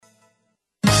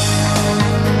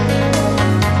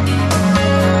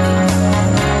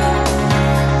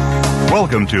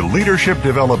Welcome to Leadership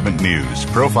Development News,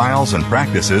 profiles and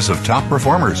practices of top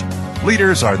performers.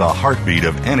 Leaders are the heartbeat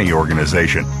of any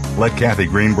organization. Let Kathy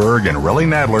Greenberg and Relly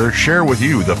Nadler share with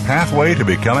you the pathway to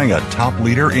becoming a top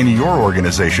leader in your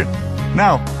organization.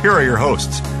 Now, here are your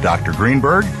hosts, Dr.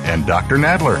 Greenberg and Dr.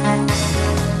 Nadler.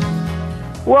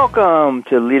 Welcome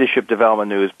to Leadership Development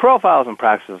News, profiles and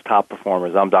practices of top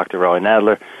performers. I'm Dr. Relly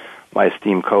Nadler. My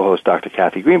esteemed co-host, Dr.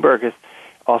 Kathy Greenberg, is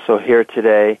also here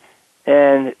today.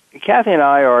 And Kathy and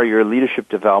I are your leadership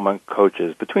development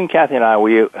coaches. Between Kathy and I,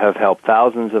 we have helped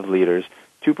thousands of leaders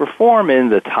to perform in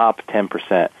the top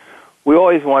 10%. We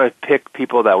always want to pick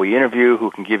people that we interview who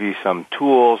can give you some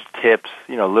tools, tips,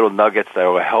 little nuggets that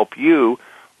will help you,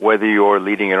 whether you're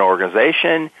leading an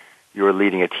organization, you're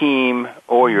leading a team,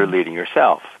 or you're leading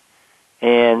yourself.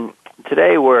 And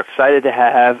today we're excited to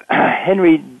have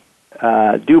Henry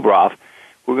Dubrov.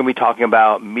 We're going to be talking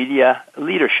about media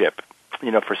leadership.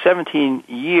 For 17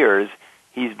 years,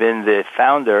 he's been the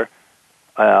founder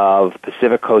of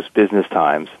Pacific Coast Business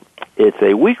Times. It's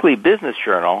a weekly business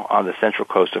journal on the Central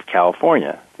Coast of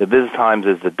California. The Business Times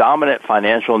is the dominant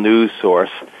financial news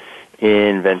source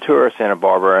in Ventura, Santa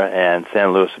Barbara, and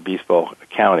San Luis Obispo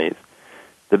counties.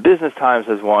 The Business Times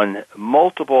has won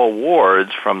multiple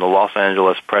awards from the Los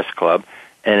Angeles Press Club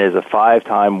and is a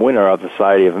 5-time winner of the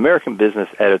Society of American Business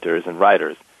Editors and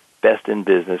Writers Best in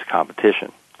Business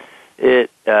competition.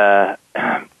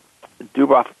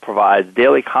 Dubrov provides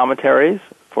daily commentaries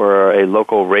for a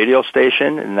local radio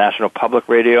station in National Public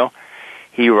Radio.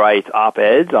 He writes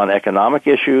op-eds on economic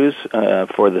issues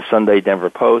for the Sunday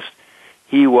Denver Post.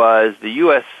 He was the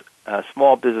U.S.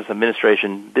 Small Business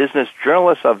Administration Business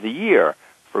Journalist of the Year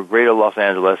for Greater Los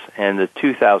Angeles and the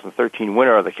 2013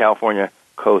 winner of the California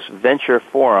Coast Venture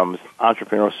Forum's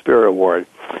Entrepreneurial Spirit Award.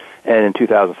 And in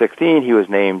 2016, he was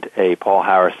named a Paul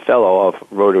Harris Fellow of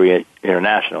Rotary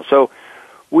International. So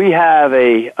we have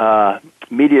a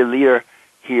media leader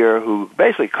here who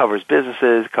basically covers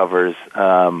businesses, covers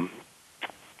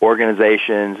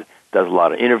organizations, does a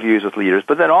lot of interviews with leaders,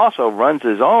 but then also runs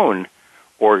his own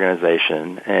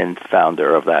organization and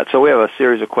founder of that. So we have a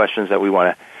series of questions that we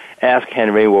want to ask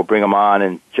Henry. We'll bring him on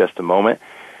in just a moment.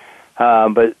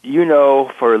 But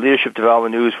for Leadership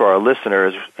Development News, for our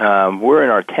listeners, we're in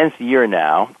our 10th year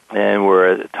now, and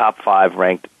we're the top 5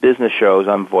 ranked business shows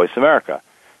on Voice America.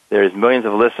 There's millions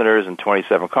of listeners in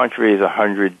 27 countries,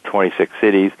 126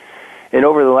 cities. And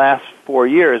over the last 4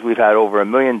 years, we've had over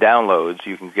 1 million downloads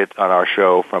you can get on our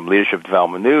show from Leadership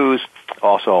Development News,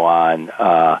 also on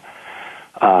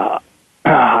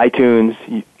iTunes.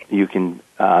 You can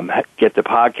get the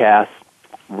podcast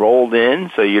rolled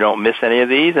in so you don't miss any of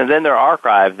these, and then they're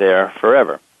archived there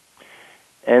forever.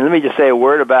 And let me just say a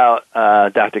word about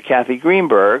Dr. Kathy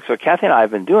Greenberg. So Kathy and I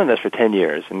have been doing this for 10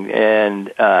 years,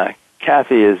 and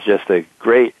Kathy is just a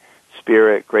great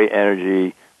spirit, great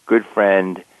energy, good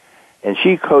friend, and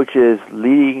she coaches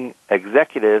leading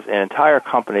executives and entire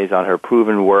companies on her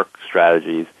proven work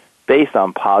strategies based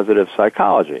on positive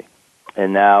psychology,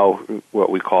 and now what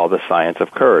we call the science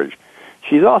of courage.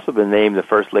 She's also been named the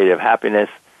First Lady of Happiness,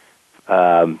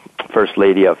 First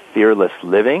Lady of Fearless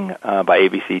Living by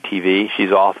ABC TV.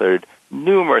 She's authored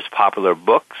numerous popular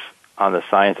books on the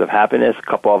science of happiness. A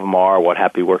couple of them are What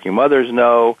Happy Working Mothers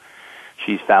Know.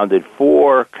 She's founded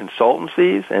 4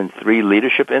 consultancies and 3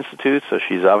 leadership institutes, so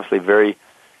she's obviously a very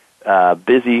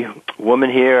busy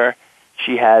woman here.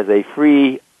 She has a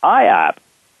free iApp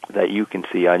that you can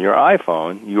see on your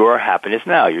iPhone, Your Happiness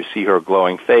Now. You see her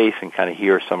glowing face and kind of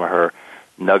hear some of her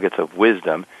nuggets of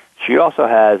wisdom. She also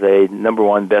has a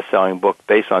 #1 best-selling book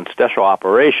based on special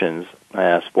operations,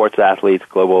 sports athletes,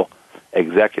 global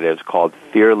executives, called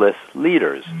Fearless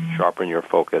Leaders, Sharpen Your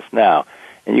Focus Now.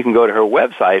 And you can go to her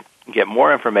website and get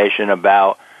more information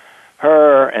about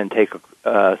her and take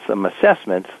some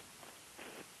assessments.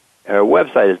 Her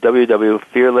website is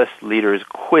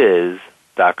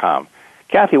www.fearlessleadersquiz.com.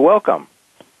 Kathy, welcome.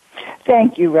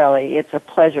 Thank you, Relly. It's a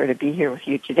pleasure to be here with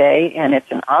you today, and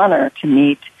it's an honor to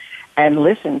meet and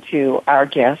listen to our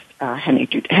guest, Henry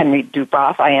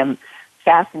Dubrov. I am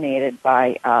fascinated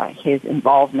by his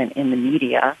involvement in the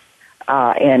media,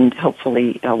 and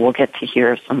hopefully we'll get to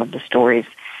hear some of the stories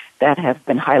that have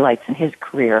been highlights in his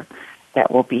career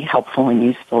that will be helpful and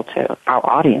useful to our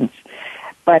audience.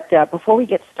 But before we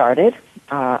get started,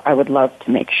 I would love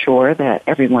to make sure that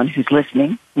everyone who's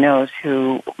listening knows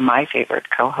who my favorite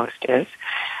co-host is.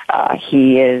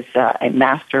 He is a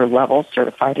master-level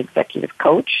certified executive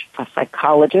coach, a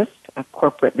psychologist, a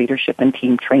corporate leadership and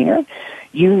team trainer.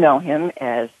 You know him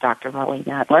as Dr. Relly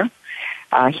Nadler.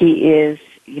 He is,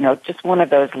 just one of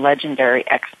those legendary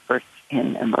experts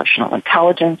in emotional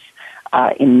intelligence,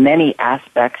 in many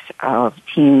aspects of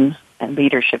team and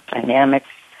leadership dynamics,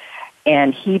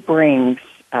 and he brings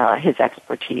his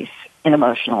expertise in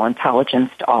emotional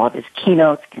intelligence to all of his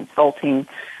keynotes, consulting,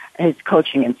 his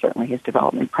coaching, and certainly his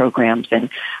development programs. And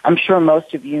I'm sure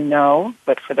most of you know,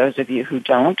 but for those of you who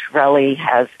don't, Relly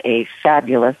has a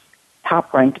fabulous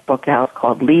top-ranked book out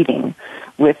called Leading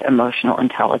with Emotional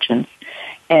Intelligence.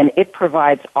 And it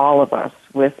provides all of us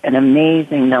with an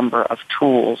amazing number of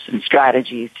tools and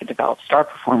strategies to develop star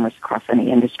performers across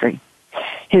any industry.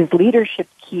 His Leadership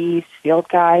Keys Field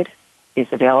Guide is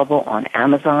available on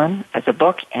Amazon as a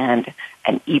book and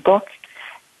an ebook.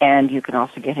 And you can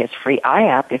also get his free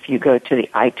iApp if you go to the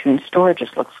iTunes store.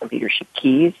 Just look for Leadership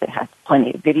Keys. It has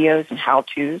plenty of videos and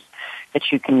how-tos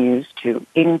that you can use to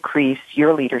increase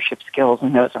your leadership skills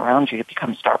and those around you to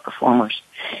become star performers.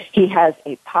 He has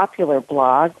a popular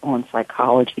blog on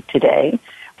Psychology Today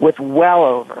with well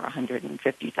over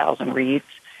 150,000 reads.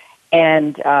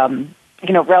 And,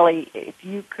 Relly, if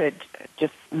you could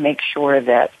just make sure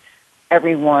that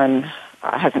everyone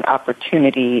has an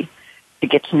opportunity to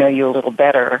get to know you a little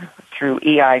better through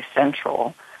EI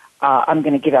Central, I'm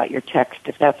going to give out your text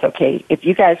if that's okay. If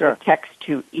you guys are text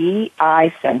to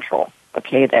EI Central,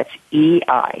 okay, that's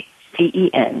EICENTRAL.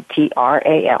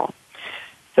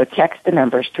 So text the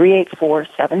numbers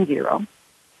 38470.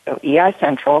 So EI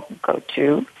Central, go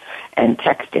to and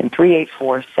text in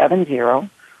 38470,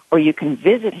 or you can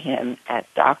visit him at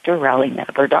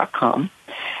drrellynadler.com,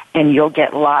 and you'll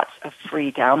get lots of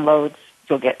free downloads.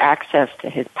 You'll get access to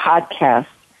his podcast.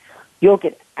 You'll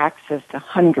get access to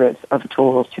hundreds of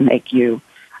tools to make you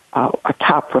a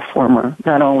top performer,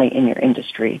 not only in your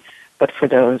industry, but for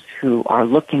those who are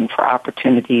looking for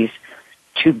opportunities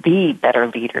to be better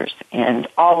leaders. And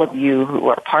all of you who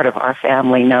are part of our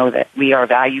family know that we are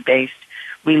value-based.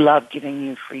 We love giving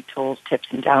you free tools, tips,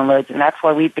 and downloads, and that's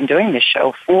why we've been doing this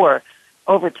show for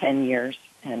over 10 years,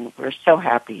 and we're so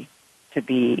happy to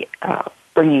be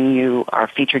bringing you our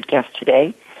featured guest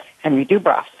today, Henry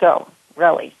Dubroff. So,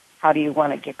 Relly, how do you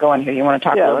want to get going here? You want to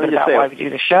talk a little bit about why we do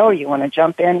the show, or you want to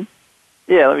jump in?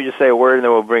 Yeah, let me just say a word, and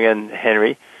then we'll bring in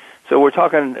Henry. So we're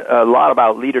talking a lot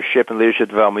about leadership and leadership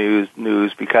development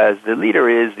news because the leader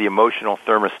is the emotional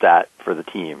thermostat for the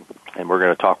team. And we're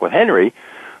going to talk with Henry,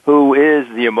 who is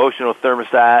the emotional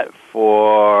thermostat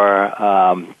for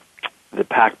the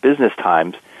PAC Business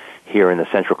Times here in the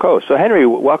Central Coast. So, Henry,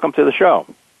 welcome to the show.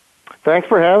 Thanks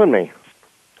for having me.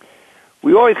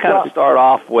 We always kind of start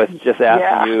off with just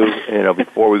asking you,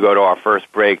 before we go to our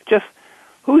first break, just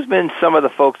who's been some of the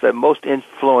folks that most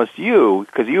influenced you?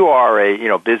 Because you are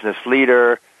a business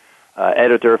leader,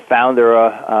 editor, founder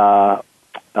of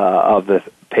the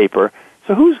paper.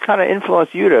 So who's kind of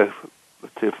influenced you to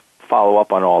follow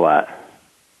up on all that?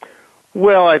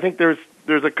 Well, I think there's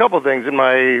a couple things in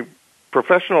my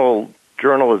professional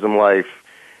journalism life.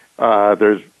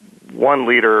 There's one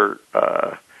leader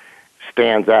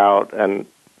stands out, and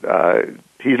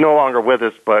he's no longer with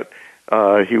us, but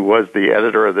he was the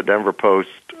editor of the Denver Post,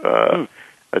 a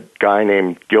guy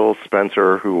named Gil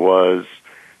Spencer, who was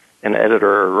an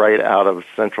editor right out of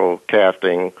Central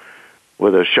Casting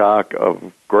with a shock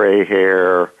of gray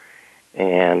hair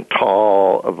and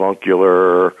tall,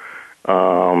 avuncular,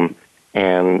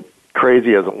 and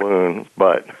crazy as a loon,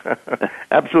 but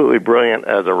absolutely brilliant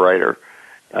as a writer.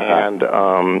 And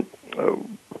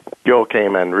Gil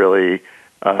came and really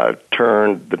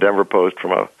turned the Denver Post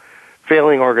from a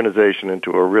failing organization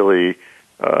into a really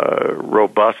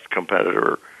robust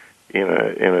competitor in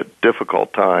a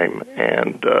difficult time,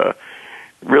 and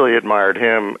really admired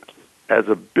him as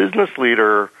a business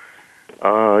leader.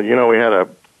 We had a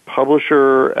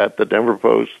publisher at the Denver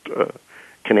Post,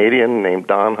 Canadian named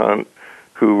Don Hunt,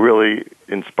 who really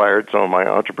inspired some of my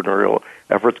entrepreneurial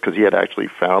efforts because he had actually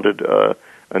founded a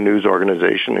news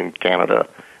organization in Canada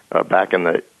back in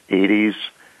the 80s.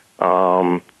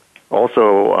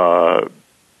 Also,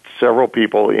 several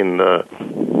people in the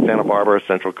Santa Barbara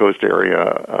Central Coast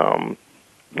area,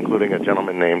 including a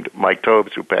gentleman named Mike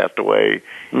Tobes, who passed away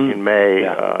in May,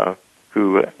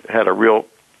 who had a real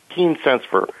keen sense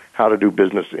for how to do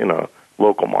business in a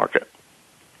local market.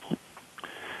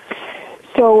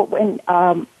 So when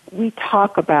we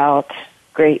talk about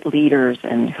great leaders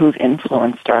and who've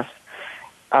influenced us,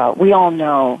 we all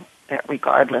know that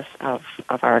regardless of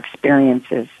our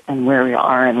experiences and where we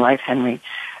are in life, Henry,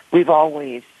 we've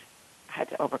always had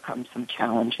to overcome some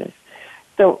challenges.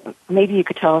 So maybe you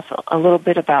could tell us a little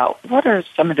bit about what are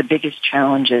some of the biggest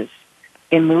challenges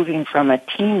in moving from a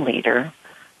team leader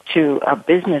to a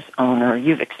business owner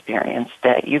you've experienced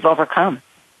that you've overcome?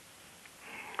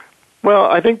 Well,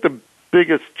 I think the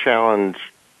biggest challenge,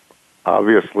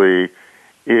 obviously,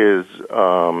 is,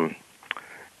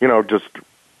 just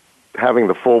having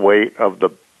the full weight of the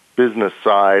business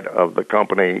side of the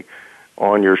company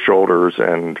on your shoulders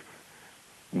and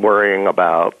worrying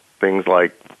about things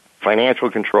like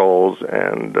financial controls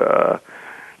and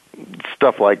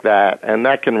stuff like that. And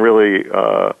that can really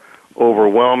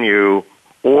overwhelm you,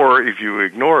 or if you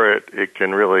ignore it, it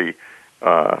can really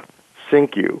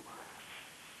sink you.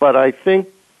 But I think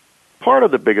part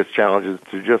of the biggest challenge is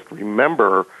to just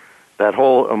remember that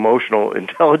whole emotional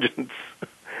intelligence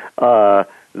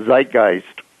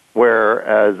zeitgeist, where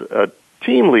as a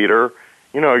team leader,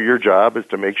 your job is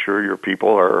to make sure your people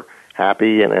are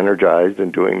happy and energized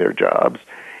and doing their jobs.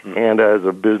 Mm-hmm. And as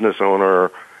a business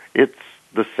owner, it's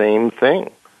the same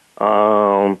thing.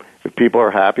 If people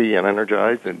are happy and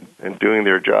energized and doing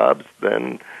their jobs,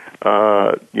 then,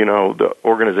 the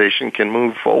organization can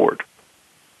move forward.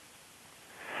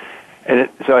 And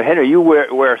so, Henry, you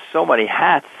wear so many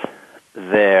hats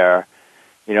there.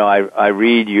 I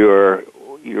read your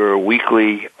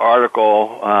weekly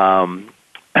article,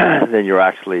 then you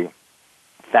actually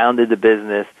founded the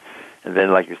business, and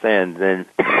then, like you're saying, then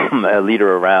a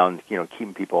leader around,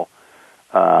 keeping people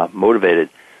motivated.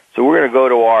 So we're going to go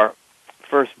to our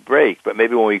first break, but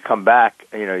maybe when we come back,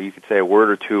 you could say a word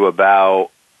or two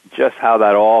about just how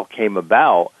that all came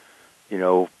about,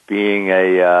 being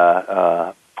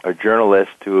a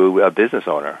journalist to a business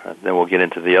owner. And then we'll get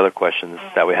into the other questions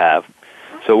that we have.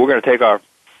 So we're going to take our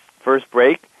first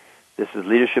break. This is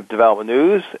Leadership Development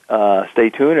News. Stay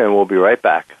tuned, and we'll be right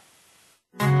back.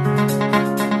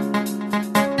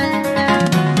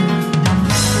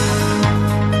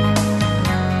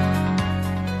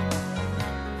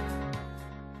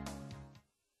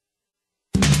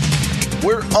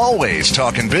 We're always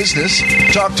talking business.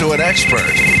 Talk to an expert.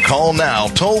 Call now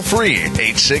toll free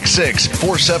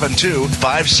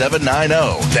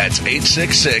 866-472-5790. That's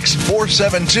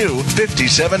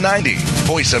 866-472-5790.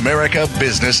 Voice America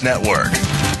Business Network.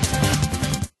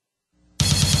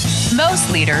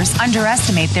 Most leaders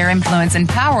underestimate their influence and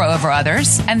power over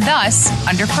others and thus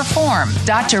underperform.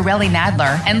 Dr. Relly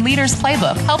Nadler and Leaders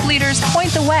Playbook help leaders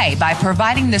point the way by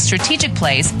providing the strategic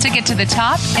plays to get to the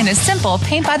top in a simple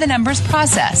paint-by-the-numbers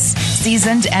process.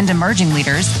 Seasoned and emerging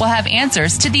leaders will have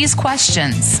answers to these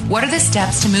questions. What are the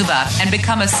steps to move up and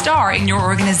become a star in your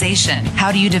organization?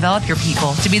 How do you develop your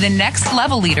people to be the next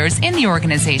level leaders in the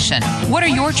organization? What are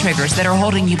your triggers that are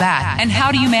holding you back, and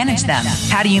how do you manage them?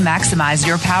 How do you maximize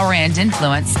your power and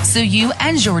influence so you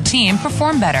and your team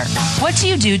perform better? What do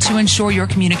you do to ensure your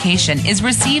communication is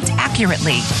received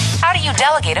accurately? How do you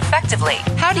delegate effectively?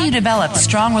 How do you develop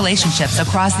strong relationships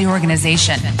across the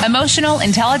organization? Emotional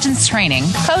intelligence training,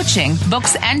 coaching,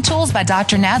 books, and tools by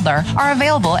Dr. Nadler are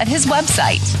available at his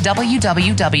website,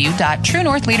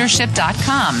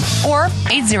 www.truenorthleadership.com or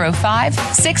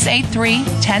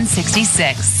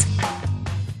 805-683-1066.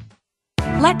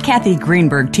 Let Kathy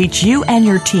Greenberg teach you and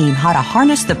your team how to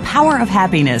harness the power of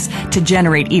happiness to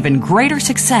generate even greater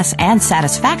success and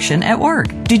satisfaction at work.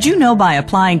 Did you know by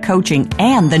applying coaching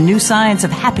and the new science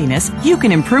of happiness, you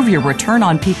can improve your return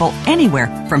on people anywhere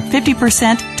from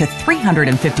 50% to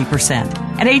 350%?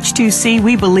 At H2C,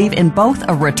 we believe in both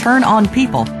a return on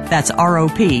people, that's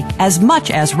ROP, as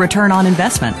much as return on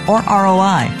investment, or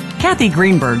ROI. Kathy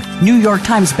Greenberg, New York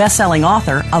Times bestselling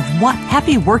author of What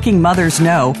Happy Working Mothers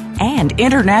Know and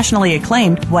internationally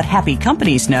acclaimed What Happy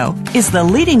Companies Know, is the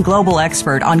leading global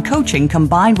expert on coaching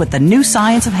combined with the new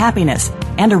science of happiness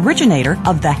and originator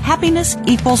of the Happiness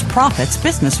Equals Profits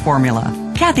business formula.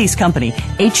 Kathy's company,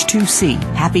 H2C,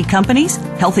 Happy Companies,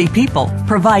 Healthy People,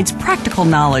 provides practical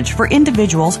knowledge for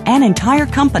individuals and entire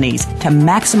companies to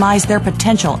maximize their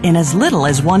potential in as little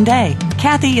as one day.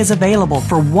 Kathy is available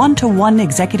for one-to-one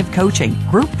executive coaching,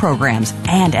 group programs,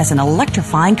 and as an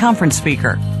electrifying conference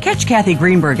speaker. Catch Kathy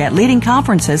Greenberg at leading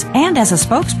conferences and as a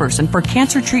spokesperson for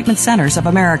Cancer Treatment Centers of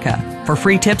America. For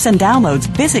free tips and downloads,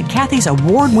 visit Kathy's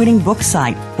award-winning book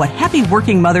site,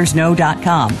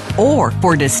 WhatHappyWorkingMothersKnow.com. Or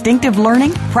for distinctive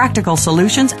learning, practical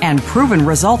solutions, and proven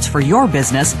results for your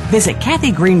business, visit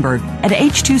Kathy Greenberg at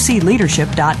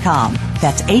H2CLeadership.com.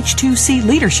 That's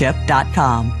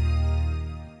H2CLeadership.com.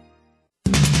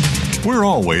 We're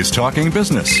always talking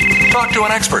business. Talk to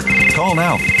an expert. Call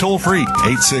now, toll free,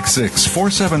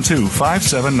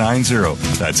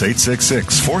 866-472-5790. That's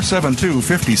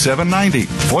 866-472-5790.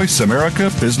 Voice America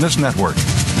Business Network.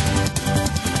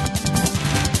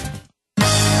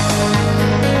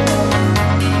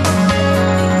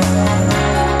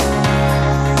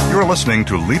 You're listening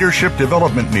to Leadership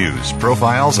Development News,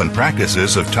 profiles and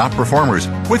practices of top performers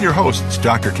with your hosts,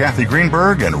 Dr. Kathy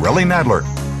Greenberg and Relly Nadler.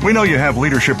 We know you have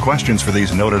leadership questions for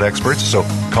these noted experts, so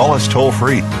call us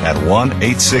toll-free at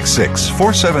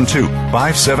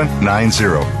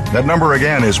 1-866-472-5790. That number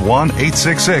again is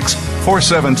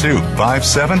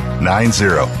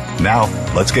 1-866-472-5790. Now,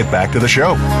 let's get back to the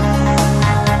show.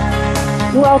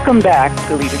 Welcome back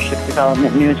to Leadership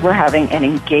Development News. We're having an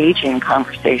engaging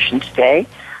conversation today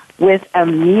with a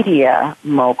media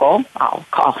mogul. I'll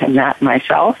call him that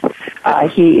myself.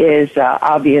 He is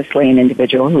obviously an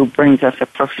individual who brings us a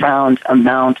profound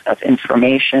amount of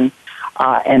information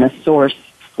and a source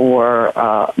for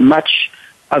much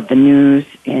of the news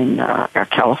in our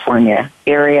California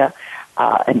area,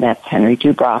 and that's Henry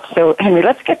Dubroff. So, Henry,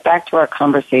 let's get back to our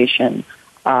conversation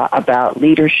about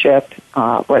leadership,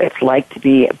 what it's like to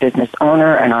be a business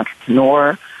owner, an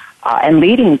entrepreneur, and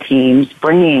leading teams,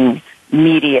 bringing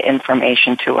media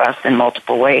information to us in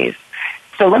multiple ways.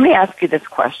 So let me ask you this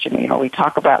question. You know, we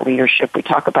talk about leadership, we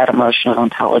talk about emotional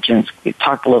intelligence, we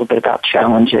talked a little bit about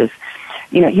challenges.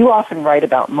 You know, you often write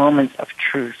about moments of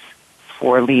truth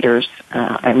for leaders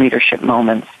and leadership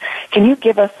moments. Can you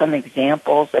give us some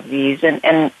examples of these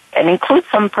and include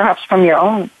some perhaps from your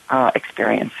own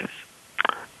experiences?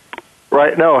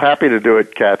 Right. No, happy to do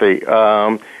it, Kathy.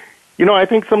 You know, I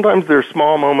think sometimes they're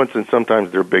small moments and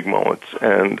sometimes they're big moments.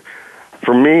 And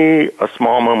for me, a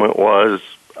small moment was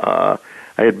I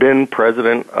had been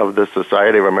president of the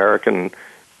Society of American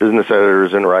Business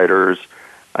Editors and Writers.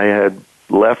 I had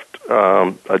left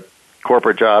a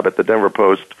corporate job at the Denver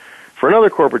Post for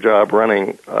another corporate job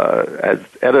running as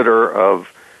editor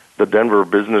of the Denver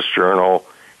Business Journal,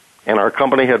 and our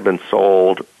company had been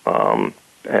sold,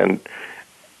 and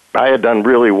I had done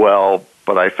really well,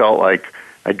 but I felt like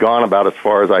I'd gone about as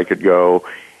far as I could go,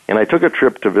 and I took a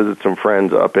trip to visit some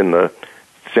friends up in the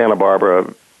Santa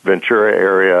Barbara, Ventura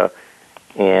area,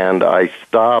 and I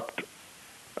stopped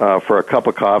for a cup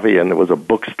of coffee, and there was a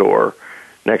bookstore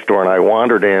next door, and I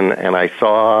wandered in, and I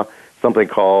saw something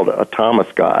called a Thomas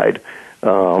Guide,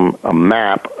 a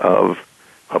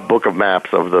book of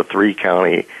maps of the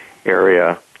 3-county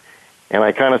area, and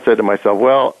I kind of said to myself,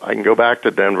 well, I can go back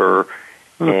to Denver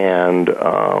and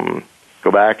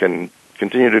go back and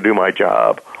continue to do my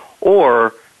job,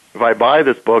 or if I buy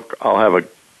this book, I'll have a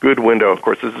good window. Of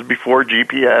course, this is before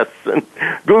GPS and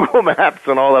Google Maps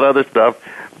and all that other stuff,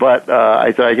 but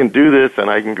I said I can do this,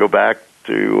 and I can go back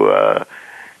to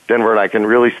Denver, and I can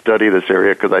really study this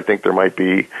area because I think there might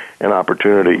be an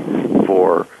opportunity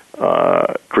for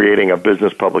creating a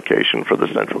business publication for the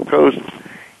Central Coast.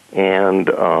 And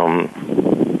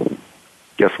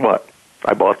guess what?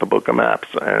 I bought the book of maps,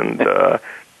 and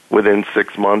within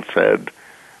 6 months had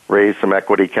raised some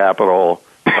equity capital,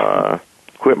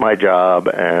 quit my job,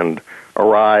 and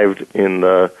arrived in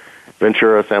the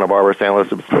Ventura, Santa Barbara, San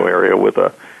Luis Obispo area with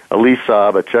a lease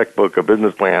sob, a checkbook, a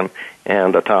business plan,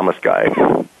 and a Thomas Guide.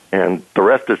 And the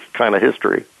rest is kind of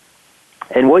history.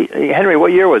 And Henry,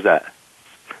 what year was that?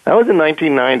 That was in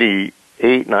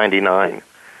 1998, 99.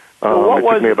 So what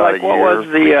was the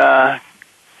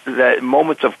that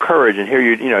moments of courage? And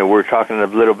here we're talking a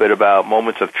little bit about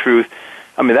moments of truth.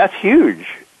 I mean, that's huge.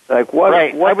 Like what?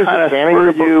 Right. What I was kind of standing in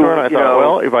the bookstore, and I thought,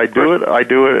 well, if I do it, I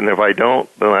do it, and if I don't,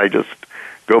 then I just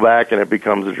go back, and it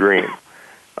becomes a dream,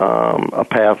 a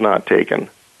path not taken.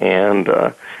 And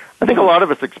I think a lot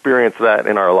of us experience that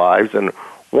in our lives. And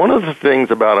one of the things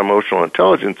about emotional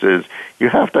intelligence is you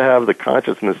have to have the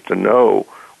consciousness to know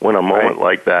when a moment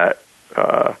like that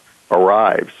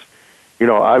arrives. You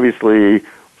know, obviously,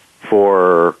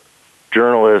 for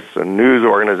journalists and news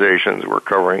organizations, we're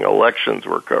covering elections,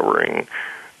 we're covering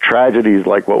tragedies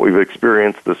like what we've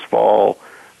experienced this fall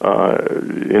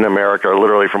in America,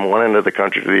 literally from one end of the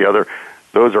country to the other.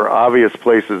 Those are obvious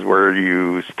places where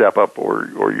you step up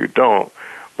or you don't.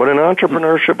 But in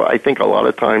entrepreneurship, I think a lot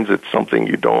of times it's something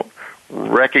you don't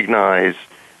recognize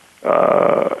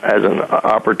as an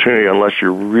opportunity unless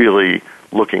you're really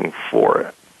looking for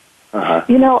it. Uh-huh.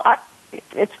 You know,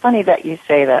 it's funny that you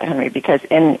say that, Henry, because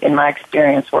in my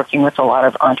experience working with a lot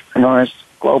of entrepreneurs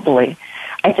globally,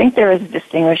 I think there is a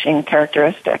distinguishing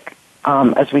characteristic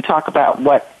as we talk about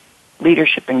what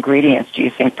leadership ingredients do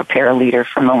you think prepare a leader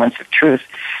for moments of truth.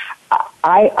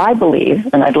 I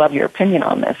believe, and I'd love your opinion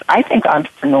on this, I think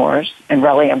entrepreneurs, and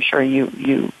Relly, I'm sure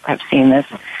you have seen this,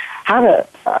 have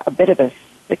a bit of a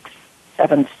sixth,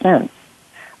 seventh sense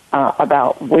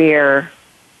about where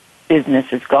business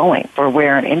is going or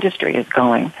where an industry is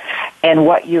going. And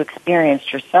what you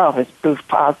experienced yourself is proof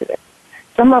positive.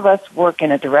 Some of us work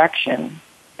in a direction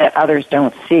that others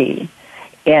don't see,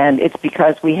 and it's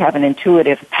because we have an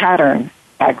intuitive pattern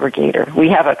aggregator. We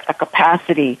have a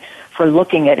capacity for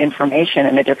looking at information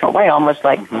in a different way, almost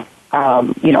like,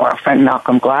 our friend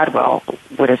Malcolm Gladwell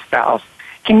would espouse.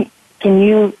 Can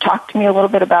you talk to me a little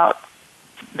bit about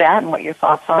that and what your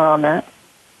thoughts are on that?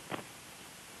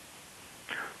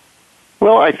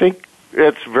 Well, I think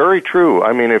it's very true.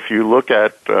 I mean, if you look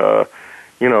at,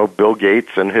 Bill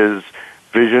Gates and his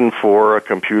vision for a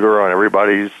computer on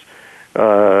everybody's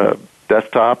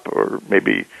desktop, or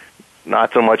maybe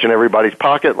not so much in everybody's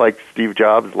pocket like Steve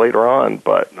Jobs later on,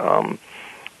 but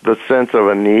the sense of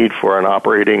a need for an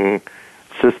operating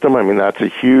system, I mean, that's a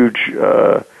huge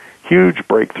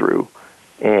breakthrough.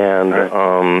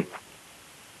 And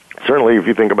certainly if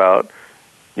you think about,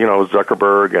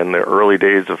 Zuckerberg and the early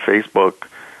days of Facebook,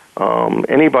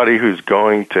 anybody who's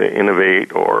going to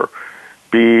innovate or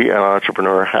be an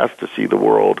entrepreneur has to see the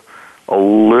world a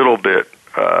little bit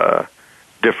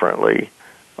differently.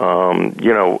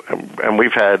 And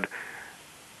we've had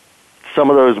some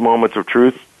of those moments of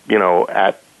truth,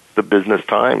 at the Business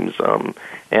Times.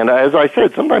 And as I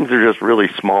said, sometimes they're just really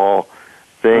small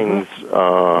things,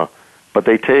 but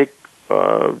they take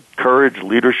courage,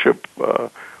 leadership,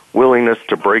 willingness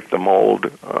to break the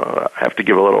mold. I have to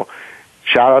give a little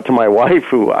shout out to my wife,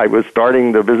 who I was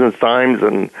starting the Business Times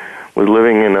and was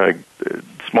living in a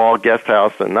small guest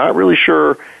house and not really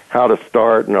sure how to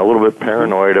start and a little bit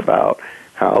paranoid about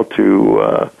how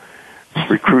to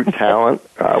recruit talent,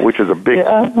 which is a big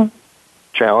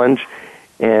challenge.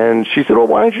 And she said, well,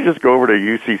 why don't you just go over to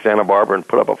UC Santa Barbara and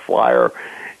put up a flyer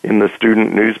in the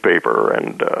student newspaper?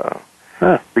 And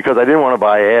because I didn't want to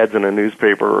buy ads in a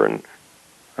newspaper and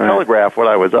telegraph what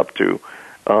I was up to.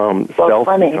 Stealth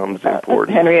becomes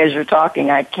important. Henry, as you're talking,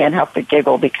 I can't help but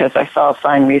giggle because I saw a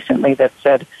sign recently that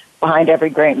said, behind every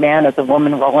great man is a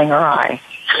woman rolling her eyes.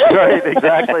 Right,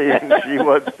 exactly. And she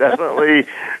was definitely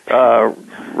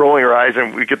rolling her eyes.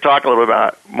 And we could talk a little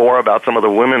bit more about some of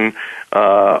the women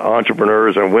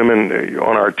entrepreneurs and women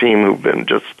on our team who've been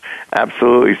just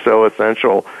absolutely so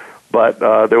essential. But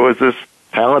there was this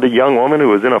talented young woman who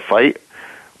was in a fight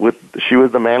she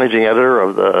was the managing editor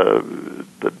of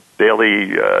the Daily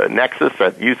Nexus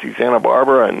at UC Santa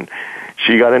Barbara, and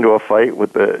she got into a fight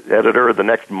with the editor the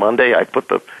next Monday. I put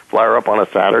the flyer up on a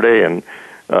Saturday, and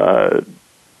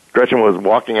Gretchen was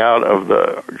walking out of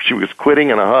she was quitting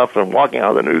in a huff and walking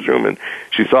out of the newsroom, and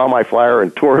she saw my flyer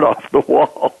and tore it off the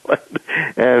wall.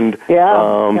 And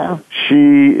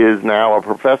she is now a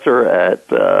professor at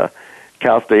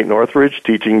Cal State Northridge,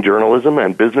 teaching journalism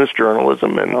and business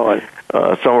journalism, and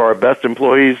some of our best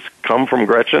employees come from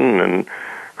Gretchen, and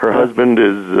her husband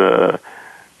is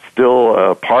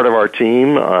still part of our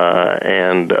team,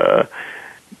 and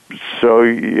so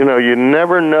you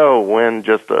never know when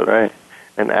just an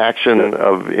action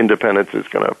of independence is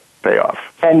going to pay off.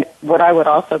 And what I would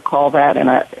also call that, and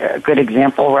a good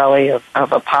example, really, of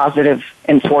a positive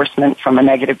enforcement from a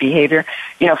negative behavior,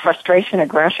 frustration,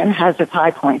 aggression has its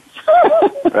high points.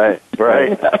 Right.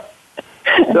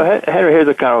 So, Henry, here's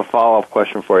a kind of a follow-up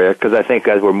question for you, because I think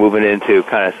as we're moving into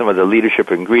kind of some of the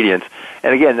leadership ingredients,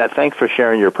 and again, thanks for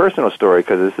sharing your personal story,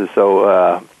 because this is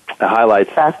so highlights.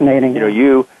 Fascinating.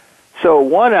 So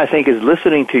one, I think, is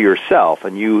listening to yourself,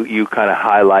 and you kind of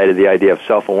highlighted the idea of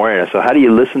self-awareness. So how do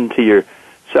you listen to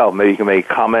yourself? Maybe you can make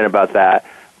a comment about that,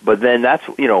 but then that's,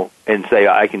 and say,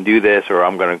 I can do this, or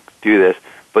I'm going to do this.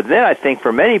 But then I think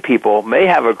for many people may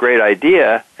have a great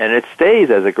idea, and it stays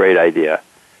as a great idea.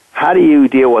 How do you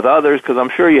deal with others? Because I'm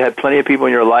sure you had plenty of people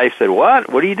in your life said, what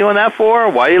are you doing that for?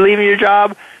 Why are you leaving your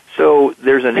job? So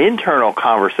there's an internal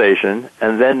conversation,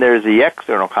 and then there's the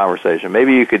external conversation.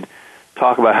 Maybe you could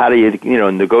talk about how do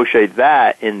you negotiate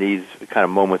that in these kind of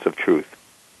moments of truth.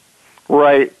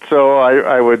 Right. So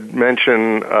I would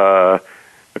mention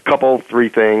three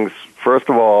things. First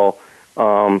of all,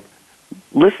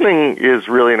 listening is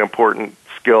really an important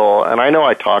skill, and I know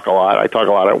I talk a lot. I talk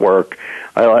a lot at work.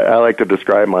 I like to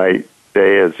describe my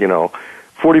day as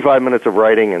 45 minutes of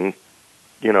writing and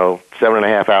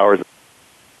 7.5 hours.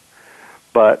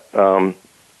 But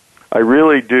I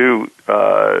really do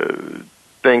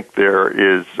think there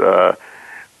is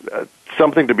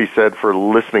something to be said for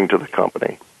listening to the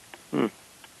company. You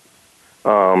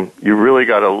really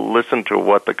got to listen to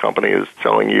what the company is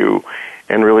telling you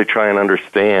and really try and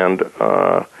understand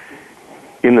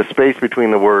in the space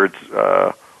between the words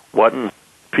what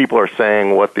people are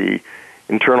saying, what the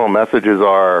internal messages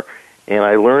are. And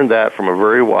I learned that from a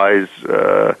very wise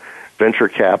venture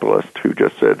capitalist who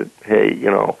just said, hey,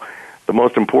 the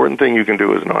most important thing you can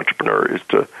do as an entrepreneur is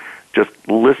to just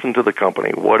listen to the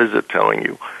company. What is it telling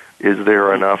you? Is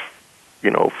there enough,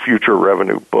 future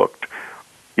revenue booked?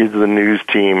 Is the news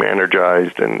team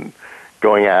energized and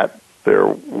going at their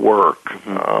work?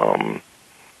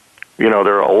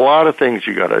 There are a lot of things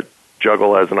you got to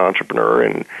juggle as an entrepreneur,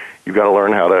 and you've got to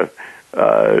learn how to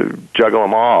juggle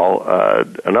them all.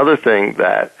 Another thing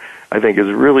that I think is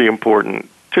really important,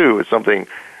 too, is something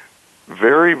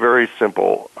very, very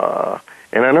simple.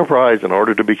 An enterprise, in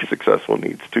order to be successful,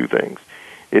 needs two things.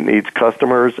 It needs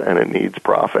customers and it needs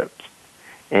profits.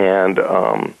 And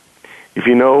if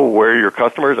you know where your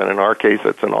customers, and in our case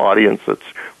it's an audience that's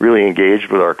really engaged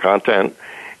with our content,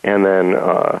 and then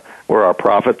where our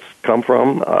profits come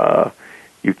from,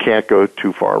 you can't go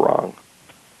too far wrong.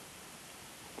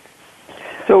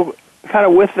 So kind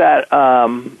of with that,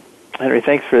 Henry,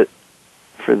 thanks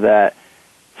for that.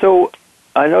 So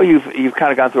I know you've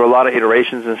kind of gone through a lot of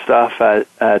iterations and stuff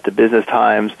at the Business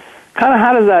Times. Kind of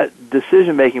how does that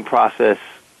decision-making process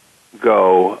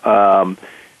go?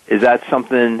 Is that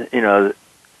something,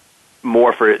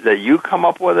 more for that you come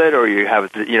up with it, or you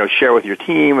have to, share with your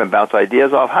team and bounce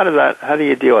ideas off? How do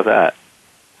you deal with that?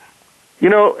 In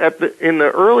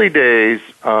the early days,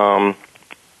 I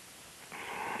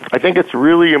think it's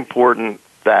really important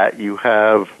that you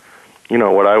have,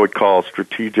 what I would call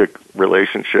strategic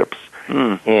relationships.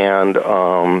 And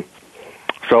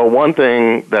so one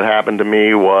thing that happened to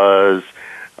me was,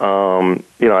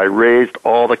 I raised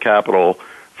all the capital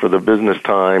for the Business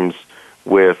Times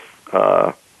with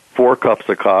 4 cups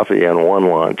of coffee and 1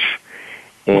 lunch.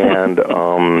 And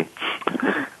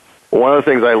one of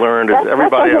the things I learned is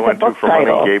everybody I went to for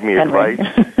money gave me advice.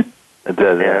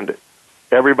 And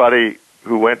everybody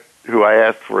who I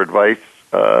asked for advice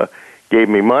gave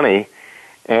me money.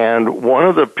 And one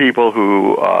of the people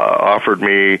who offered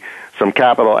me some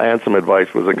capital and some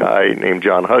advice was a guy named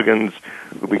John Huggins,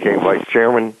 who became vice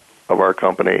chairman of our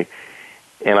company.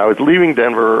 And I was leaving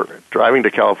Denver, driving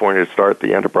to California to start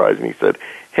the enterprise, and he said,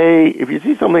 "Hey, if you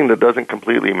see something that doesn't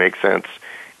completely make sense,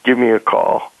 give me a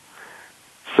call."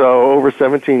 So over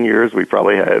 17 years, we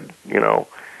probably had,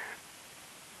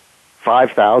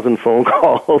 5,000 phone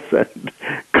calls and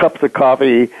cups of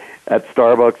coffee at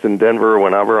Starbucks in Denver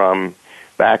whenever I'm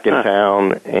back in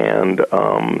town. And,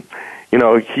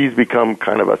 he's become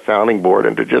kind of a sounding board.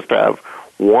 And to just have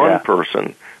one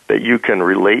person that you can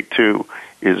relate to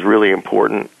is really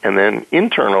important. And then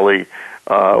internally,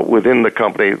 within the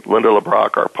company, Linda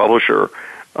LeBrock, our publisher,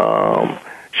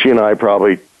 she and I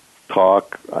probably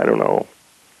talk, 7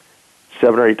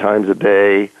 or 8 times a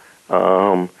day.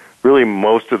 Really,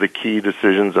 most of the key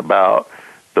decisions about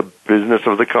the business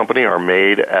of the company are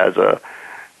made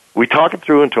we talk it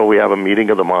through until we have a meeting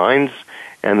of the minds,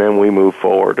 and then we move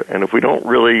forward. And if we don't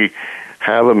really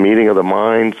have a meeting of the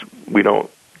minds, we don't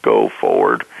go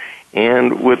forward.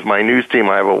 And with my news team,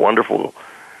 I have a wonderful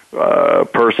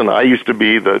person. I used to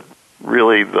be the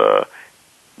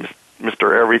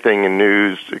Mr. Everything in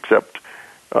news, except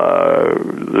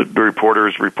the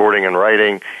reporters reporting and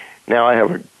writing. Now I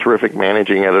have a terrific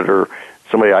managing editor,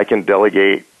 somebody I can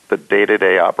delegate the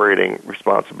day-to-day operating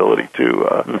responsibility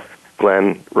to,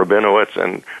 Glenn Rabinowitz,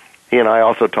 and he and I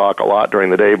also talk a lot during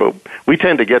the day, but we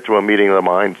tend to get to a meeting of the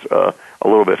minds a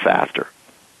little bit faster.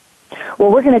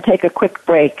 Well, we're going to take a quick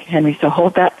break, Henry, so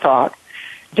hold that thought.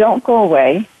 Don't go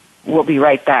away. We'll be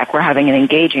right back. We're having an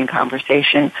engaging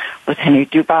conversation with Henry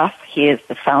Duboff. He is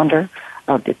the founder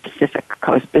of the Pacific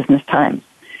Coast Business Times.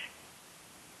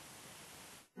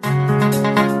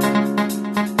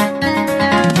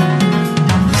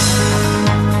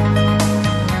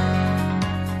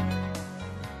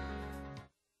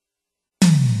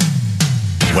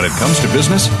 When it comes to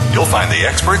business, you'll find the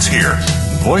experts here.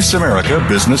 Voice America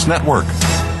Business Network.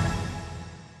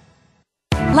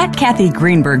 Let Kathy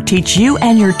Greenberg teach you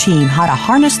and your team how to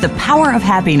harness the power of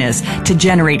happiness to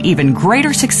generate even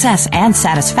greater success and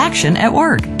satisfaction at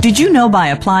work. Did you know by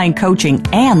applying coaching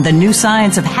and the new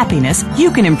science of happiness,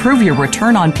 you can improve your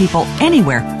return on people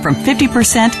anywhere from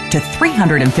 50% to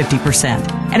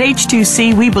 350%? At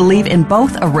H2C, we believe in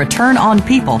both a return on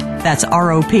people, that's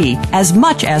ROP, as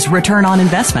much as return on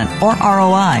investment, or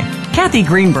ROI. Kathy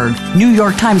Greenberg, New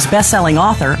York Times bestselling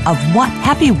author of What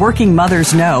Happy Working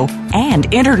Mothers Know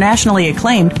and internationally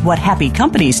acclaimed What Happy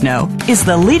Companies Know, is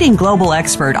the leading global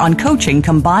expert on coaching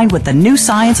combined with the new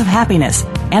science of happiness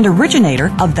and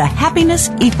originator of the Happiness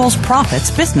Equals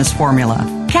Profits business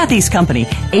formula. Kathy's company,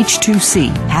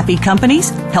 H2C, Happy Companies,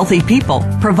 Healthy People,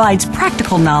 provides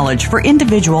practical knowledge for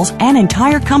individuals and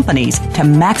entire companies to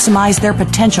maximize their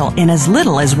potential in as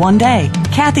little as one day.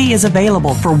 Kathy is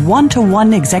available for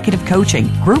one-to-one executive coaching,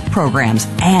 group programs,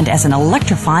 and as an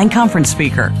electrifying conference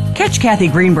speaker. Catch Kathy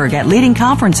Greenberg at leading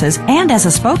conferences and as a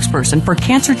spokesperson for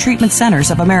Cancer Treatment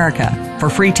Centers of America. For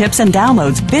free tips and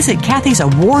downloads, visit Kathy's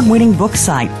award-winning book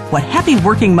site,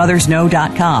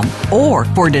 whathappyworkingmothersknow.com. Or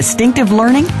for distinctive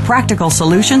learning, practical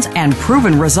solutions, and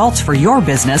proven results for your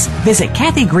business, visit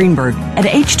Kathy Greenberg at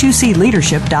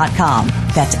h2cleadership.com.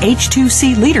 That's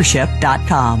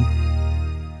h2cleadership.com.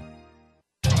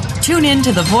 Tune in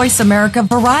to the Voice America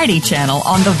Variety channel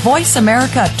on the Voice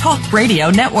America Talk Radio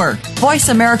Network. Voice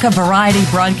America Variety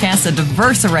broadcasts a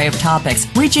diverse array of topics,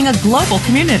 reaching a global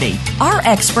community. Our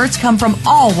experts come from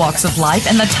all walks of life,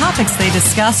 and the topics they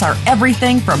discuss are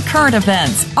everything from current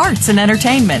events, arts and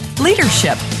entertainment,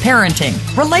 leadership, parenting,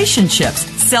 relationships,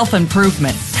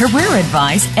 self-improvement, career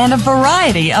advice, and a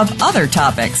variety of other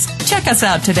topics. Check us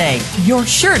out today. You're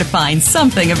sure to find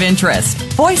something of interest.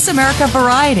 Voice America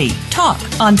Variety. Talk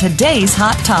on today's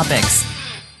hot topics.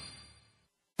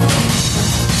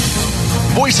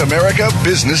 Voice America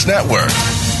Business Network.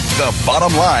 The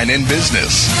bottom line in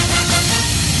business.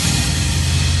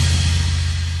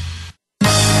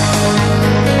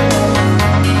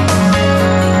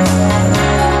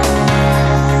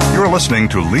 Listening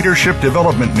to Leadership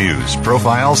Development News,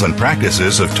 Profiles and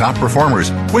Practices of Top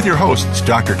Performers with your hosts,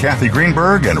 Dr. Kathy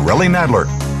Greenberg and Relly Nadler.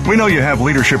 We know you have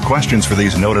leadership questions for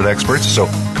these noted experts, so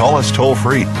call us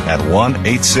toll-free at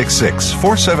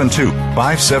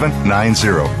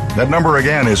 1-866-472-5790. That number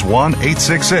again is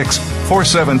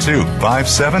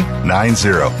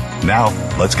 1-866-472-5790. Now,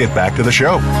 let's get back to the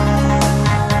show.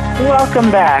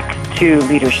 Welcome back to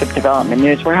Leadership Development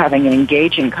News. We're having an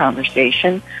engaging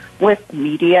conversation with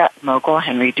media mogul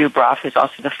Henry Dubrov, who's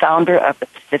also the founder of the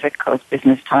Pacific Coast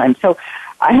Business Times. So,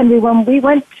 Henry, when we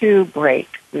went to break,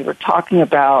 we were talking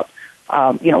about,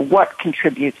 what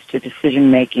contributes to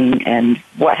decision-making and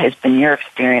what has been your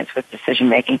experience with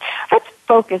decision-making. Let's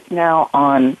focus now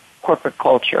on corporate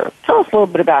culture. Tell us a little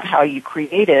bit about how you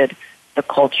created the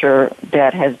culture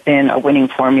that has been a winning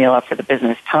formula for the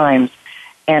Business Times,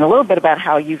 and a little bit about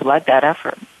how you've led that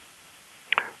effort.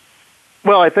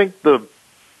 Well, I think the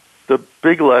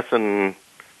big lesson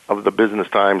of the Business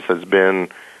Times has been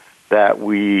that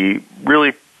we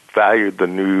really valued the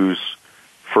news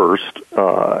first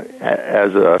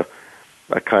as a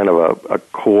kind of a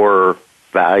core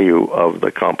value of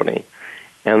the company.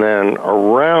 And then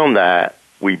around that,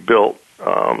 we built,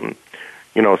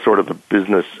 sort of the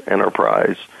business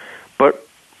enterprise. But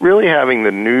really having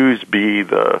the news be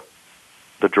the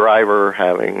driver,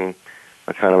 having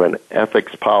a kind of an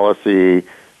ethics policy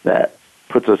that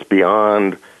puts us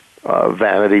beyond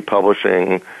vanity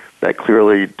publishing, that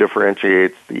clearly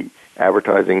differentiates the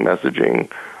advertising messaging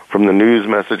from the news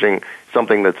messaging,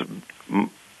 something that's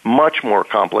much more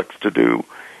complex to do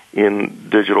in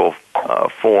digital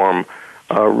form,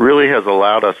 really has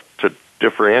allowed us to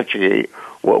differentiate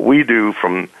what we do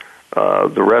from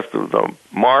the rest of the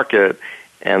market.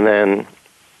 And then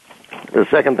the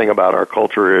second thing about our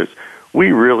culture is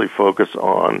we really focus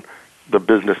on the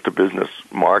business-to-business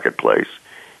marketplace.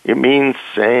 It means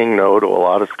saying no to a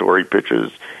lot of story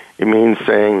pitches. It means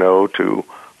saying no to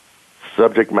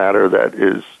subject matter that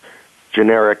is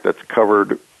generic, that's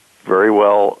covered very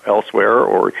well elsewhere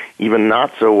or even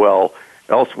not so well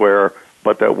elsewhere,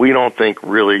 but that we don't think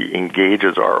really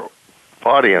engages our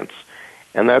audience.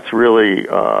 And that's really,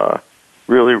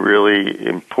 really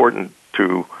important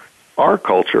to our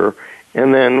culture.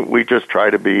 And then we just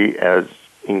try to be as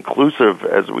inclusive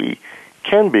as we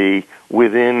can be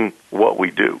within what we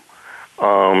do.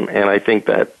 And I think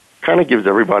that kind of gives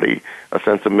everybody a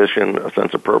sense of mission, a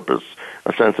sense of purpose,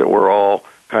 a sense that we're all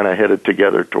kind of headed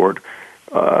together toward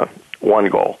one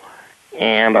goal.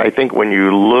 And I think when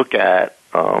you look at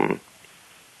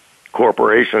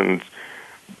corporations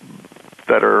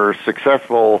that are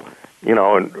successful,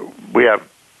 and we have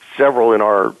several in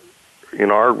our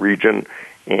region,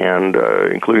 and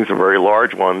including some very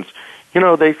large ones,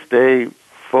 they stay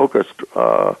focused.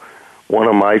 One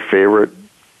of my favorite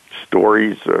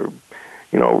stories,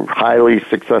 highly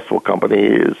successful company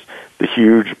is the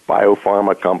huge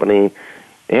biopharma company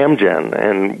Amgen,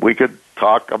 and we could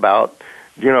talk about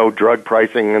drug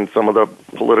pricing and some of the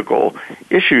political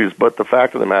issues, but the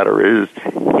fact of the matter is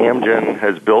Amgen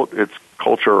has built its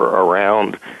culture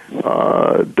around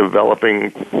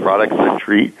developing products that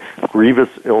treat grievous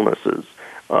illnesses.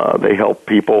 They help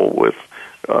people with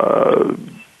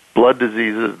blood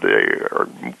diseases. They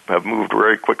have moved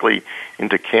very quickly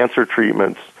into cancer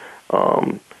treatments.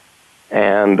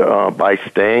 And by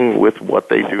staying with what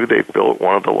they do, they've built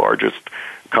one of the largest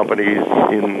companies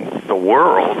in the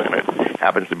world, and it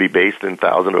happens to be based in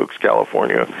Thousand Oaks,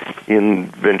 California, in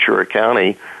Ventura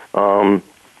County.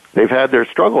 They've had their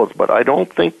struggles, but I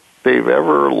don't think they've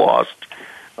ever lost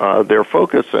their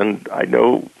focus, and I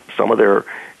know some of their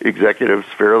executives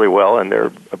fairly well, and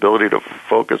their ability to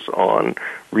focus on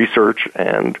research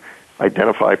and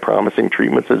identify promising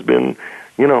treatments has been,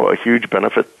 a huge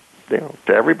benefit, to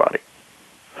everybody.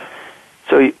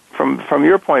 So from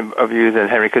your point of view then,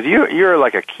 Henry, because you're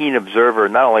like a keen observer,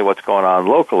 not only what's going on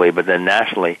locally, but then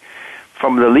nationally.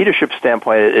 From the leadership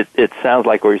standpoint, it sounds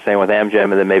like what you're saying with Amgen,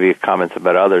 and then maybe comments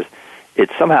about others,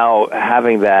 it's somehow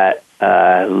having that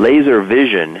laser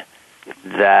vision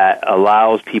that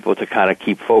allows people to kind of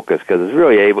keep focus, because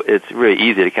it's really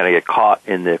easy to kind of get caught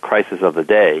in the crisis of the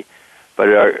day. But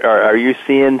are you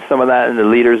seeing some of that in the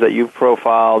leaders that you've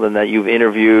profiled and that you've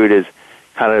interviewed? Is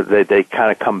kind of they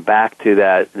kind of come back to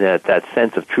that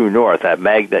sense of true north, that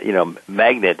magnet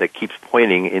that keeps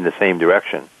pointing in the same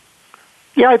direction?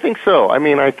 Yeah, I think so. I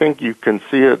mean, I think you can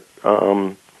see it.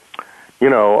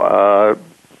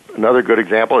 Another good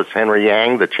example is Henry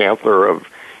Yang, the chancellor of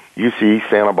UC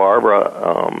Santa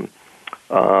Barbara.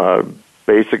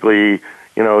 Basically,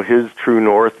 his true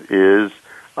north is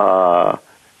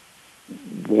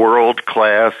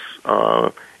world-class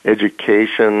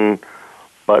education,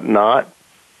 but not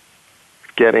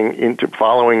getting into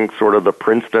following sort of the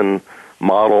Princeton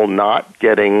model, not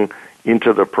getting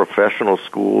into the professional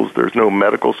schools. There's no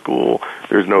medical school.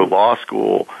 There's no law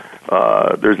school.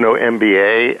 There's no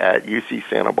MBA at UC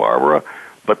Santa Barbara,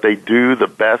 but they do the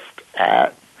best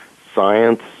at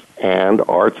science and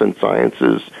arts and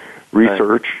sciences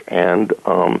research, right, and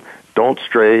don't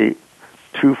stray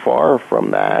too far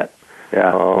from that.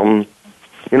 Yeah.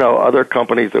 Other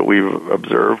companies that we've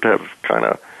observed have kind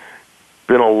of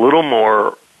been a little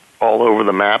more all over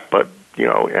the map, but,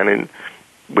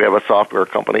 we have a software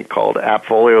company called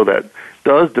AppFolio that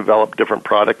does develop different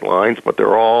product lines, but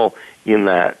they're all in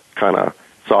that kind of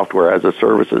software as a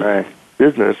services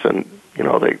business, and,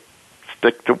 they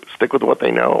stick with what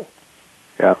they know.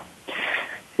 Yeah.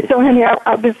 So, Henry,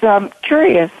 I was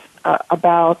curious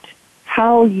about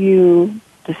how you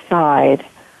decide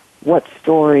what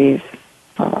stories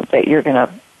that you're going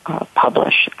to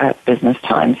publish at Business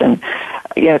Times. And,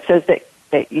 it says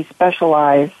that you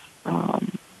specialize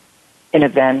in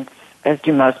events, as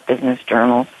do most business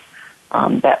journals,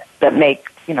 that make,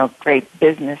 great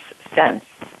business sense.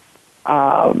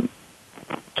 Can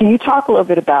you talk a little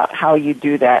bit about how you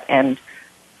do that? And,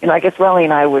 I guess Relly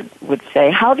and I would say,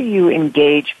 how do you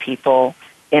engage people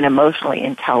in emotionally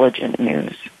intelligent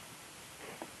news?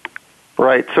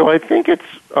 Right. So I think it's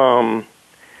kind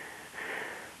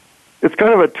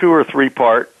of a 2 or 3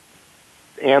 part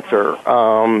answer.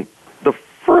 The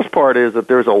first part is that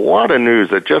there's a lot of news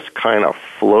that just kind of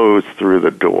flows through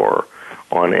the door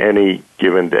on any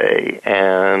given day.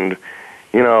 And,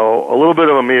 a little bit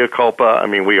of a mea culpa. I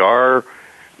mean, we are,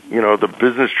 the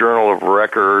business journal of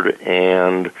record,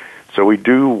 and so we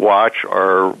do watch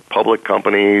our public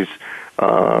companies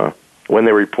when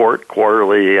they report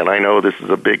quarterly, and I know this is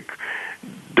a big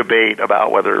debate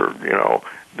about whether,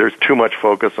 there's too much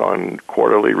focus on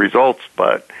quarterly results,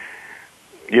 but,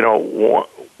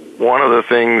 one of the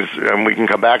things, and we can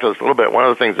come back to this a little bit, one of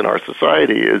the things in our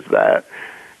society is that,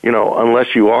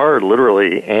 unless you are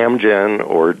literally Amgen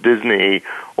or Disney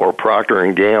or Procter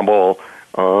 & Gamble,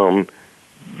 the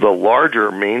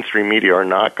larger mainstream media are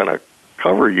not going to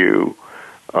cover you.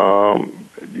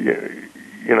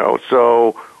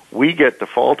 So we get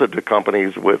defaulted to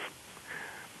companies with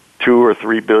 $2 or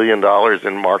 $3 billion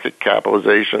in market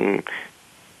capitalization,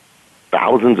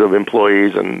 thousands of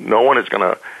employees, and no one is going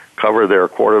to cover their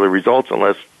quarterly results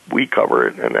unless we cover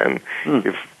it. And then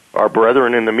if our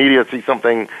brethren in the media see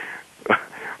something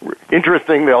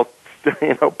interesting, they'll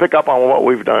pick up on what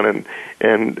we've done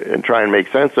and try and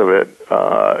make sense of it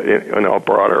in a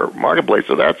broader marketplace.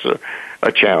 So that's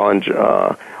a challenge.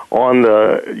 On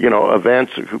the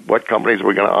events, what companies are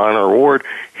we going to honor or award?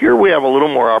 Here we have a little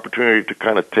more opportunity to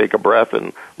kind of take a breath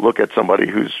and look at somebody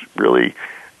who's really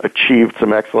achieved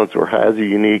some excellence or has a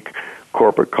unique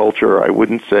corporate culture. I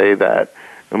wouldn't say that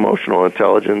emotional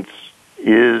intelligence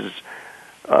is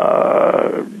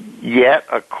yet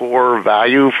a core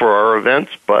value for our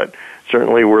events, but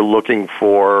certainly we're looking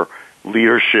for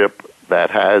leadership that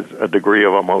has a degree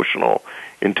of emotional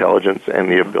intelligence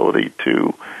and the ability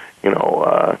to,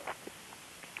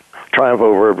 triumph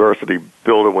over adversity,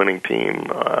 build a winning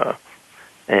team,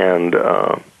 and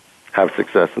have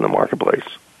success in the marketplace.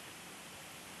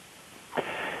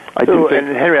 And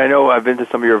Henry, I know I've been to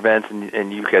some of your events,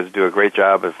 and you guys do a great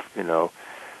job of,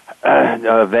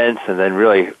 events, and then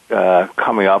really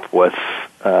coming up with,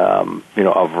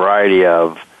 a variety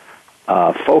of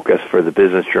focus for the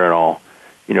Business Journal,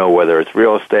 whether it's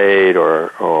real estate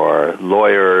or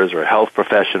lawyers or health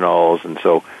professionals. And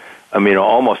so,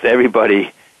 almost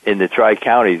everybody in the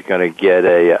Tri-County is going to get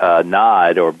a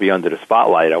nod or be under the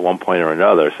spotlight at one point or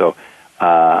another. So,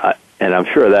 and I'm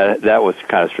sure that was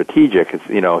kind of strategic. It's,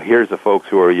 here's the folks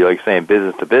who are, like saying,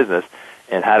 business to business,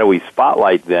 and how do we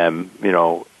spotlight them,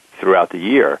 throughout the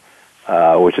year,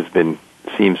 which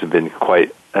seems to have been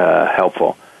quite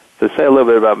helpful. So say a little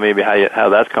bit about maybe how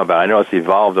that's come about. I know it's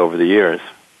evolved over the years.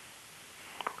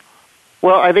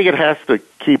 Well, I think it has to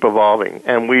keep evolving.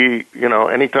 And we,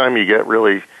 anytime you get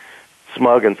really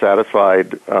smug and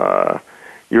satisfied,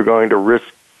 you're going to risk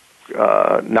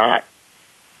not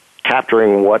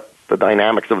capturing what the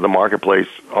dynamics of the marketplace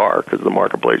are, because the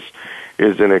marketplace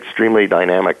is an extremely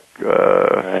dynamic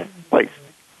place.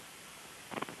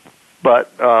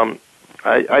 But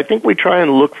I think we try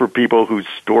and look for people whose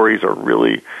stories are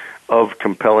really of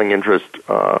compelling interest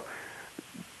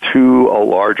to a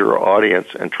larger audience,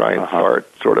 and try and start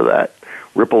sort of that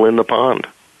ripple in the pond.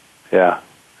 Yeah.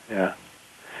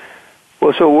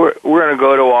 Well, so we're going to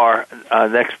go to our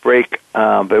next break,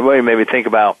 but maybe think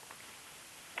about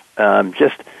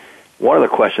just one of the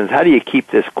questions: how do you keep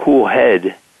this cool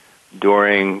head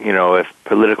during, if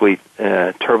politically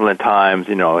turbulent times,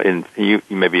 in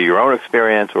maybe your own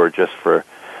experience, or just for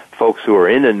folks who are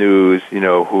in the news,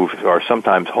 who are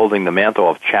sometimes holding the mantle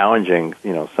of challenging,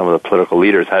 some of the political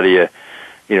leaders? How do you,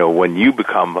 when you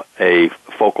become a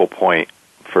focal point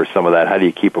for some of that, how do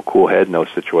you keep a cool head in those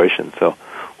situations? So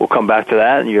we'll come back to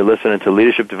that, and you're listening to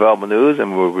Leadership Development News,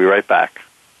 and we'll be right back.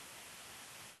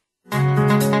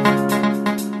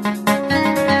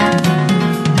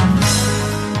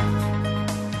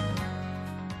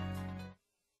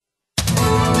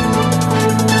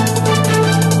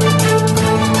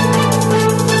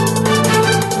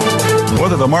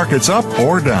 Whether the market's up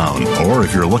or down, or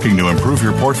if you're looking to improve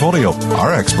your portfolio,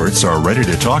 our experts are ready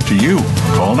to talk to you.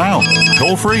 Call now.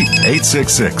 Toll free,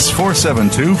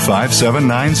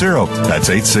 866-472-5790. That's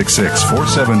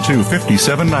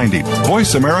 866-472-5790.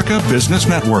 Voice America Business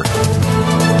Network.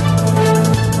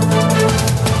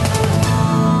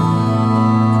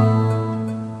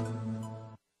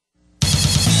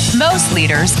 Most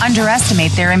leaders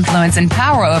underestimate their influence and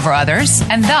power over others,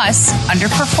 and thus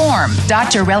underperform.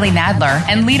 Dr. Relly Nadler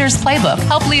and Leaders Playbook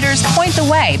help leaders point the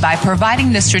way by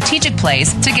providing the strategic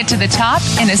plays to get to the top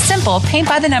in a simple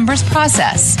paint-by-the-numbers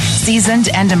process. Seasoned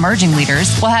and emerging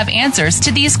leaders will have answers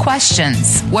to these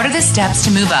questions. What are the steps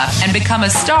to move up and become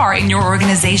a star in your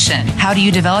organization? How do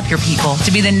you develop your people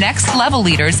to be the next level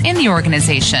leaders in the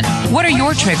organization? What are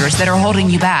your triggers that are holding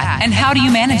you back, and how do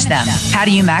you manage them? How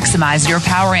do you maximize your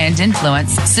power and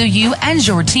influence so you and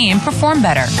your team perform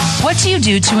better? What do you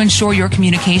do to ensure your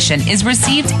communication is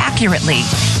received accurately?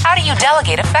 How do you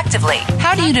delegate effectively?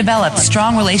 How do you develop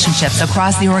strong relationships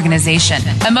across the organization?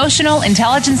 Emotional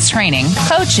intelligence training,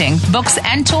 coaching, books,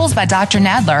 and tools by Dr.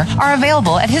 Nadler are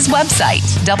available at his website,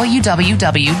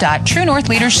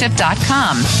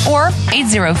 www.truenorthleadership.com, or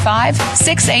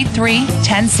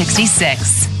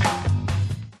 805-683-1066.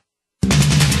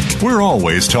 We're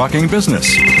always talking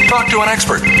business. Talk to an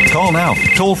expert. Call now,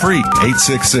 toll free,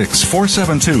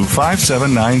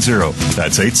 866-472-5790.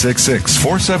 That's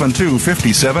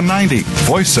 866-472-5790.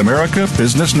 Voice America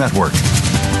Business Network.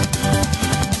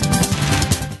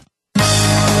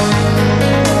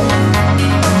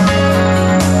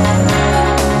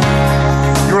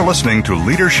 You're listening to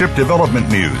Leadership Development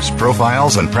News,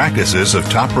 profiles and practices of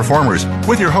top performers,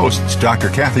 with your hosts, Dr.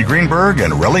 Kathy Greenberg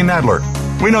and Relly Nadler.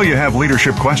 We know you have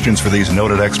leadership questions for these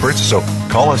noted experts, so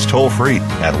call us toll-free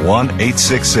at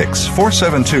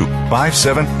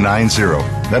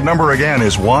 1-866-472-5790. That number again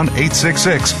is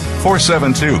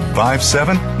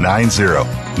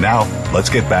 1-866-472-5790. Now, let's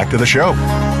get back to the show.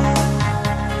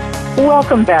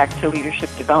 Welcome back to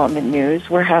Leadership Development News.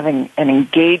 We're having an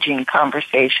engaging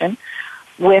conversation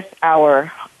with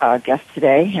our guest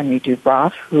today, Henry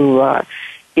Dubroff, who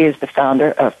is the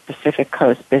founder of Pacific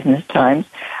Coast Business Times.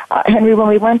 Henry, when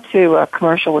we went to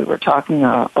commercial, we were talking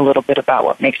a little bit about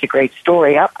what makes a great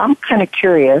story. I'm kind of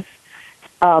curious,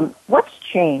 what's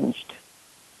changed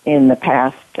in the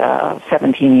past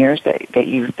 17 years that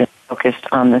you've been focused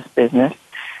on this business?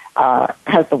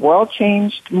 Has the world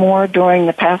changed more during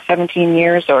the past 17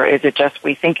 years, or is it just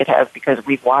we think it has because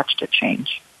we've watched it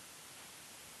change?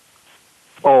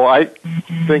 Oh, I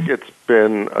think it's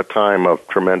been a time of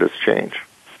tremendous change.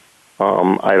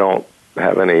 I don't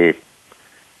have any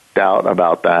doubt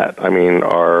about that. I mean,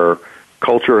 our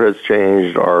culture has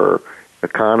changed, our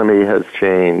economy has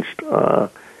changed, and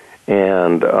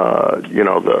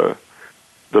the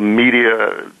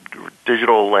media,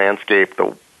 digital landscape,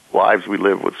 the lives we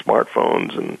live with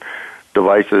smartphones and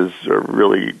devices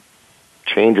really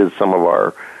changes some of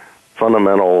our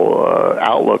fundamental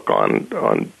outlook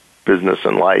on business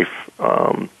and life.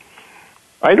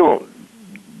 I don't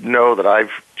know that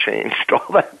I've changed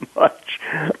all that much.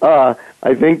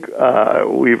 I think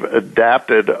we've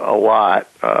adapted a lot.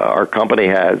 Our company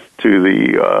has to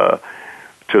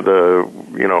the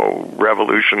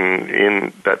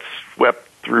revolution that's swept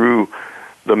through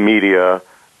the media.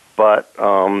 But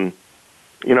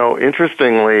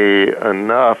interestingly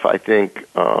enough, I think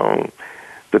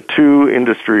the two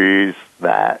industries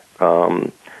that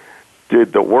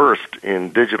did the worst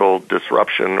in digital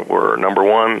disruption were, number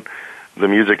one, the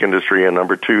music industry, and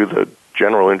number two, the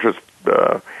general interest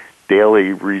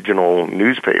daily regional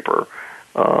newspaper.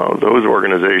 Those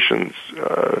organizations,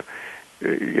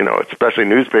 especially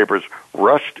newspapers,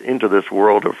 rushed into this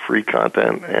world of free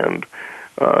content and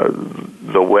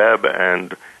the web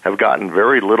and have gotten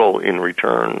very little in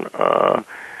return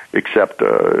except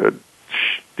a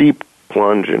steep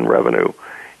plunge in revenue.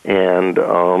 And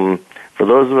for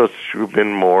those of us who've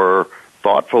been more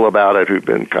thoughtful about it, who've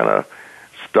been kind of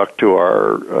stuck to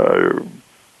our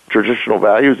traditional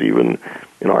values, even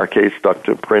in our case stuck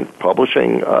to print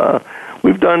publishing,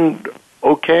 we've done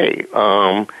okay.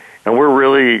 And we're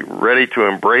really ready to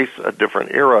embrace a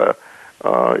different era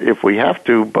if we have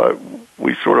to, but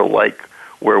we sort of like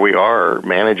where we are,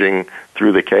 managing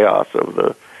through the chaos of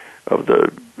the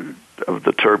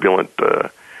turbulent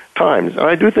times. And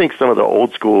I do think some of the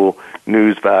old school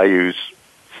news values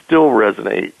still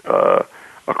resonate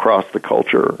across the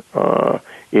culture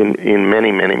in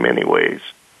many, many, many ways.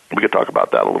 We could talk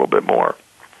about that a little bit more.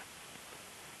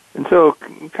 And so,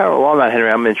 kind of along that, Henry,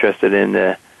 I'm interested in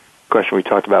the question we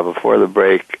talked about before the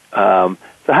break.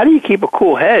 So how do you keep a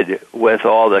cool head with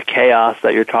all the chaos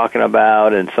that you're talking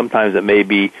about? And sometimes it may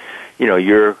be,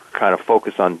 you're kind of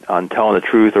focused on telling the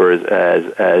truth, or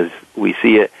as we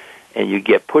see it, and you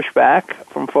get pushback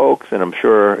from folks. And I'm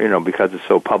sure, because it's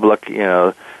so public,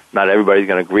 not everybody's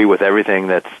going to agree with everything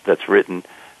that's written.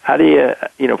 How do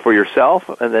you, for yourself,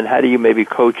 and then how do you maybe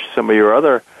coach some of your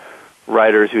other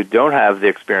writers who don't have the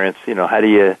experience? How do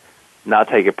you not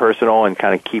take it personal and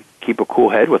kind of keep a cool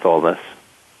head with all this?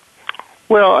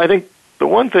 Well, I think the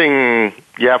one thing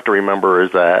you have to remember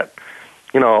is that,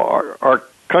 our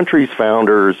country's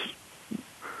founders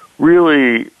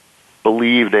really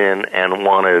believed in and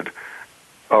wanted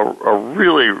a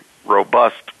really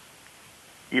robust,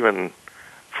 even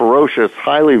ferocious,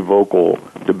 highly vocal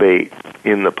debate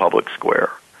in the public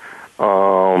square.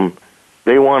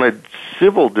 They wanted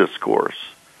civil discourse,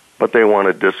 but they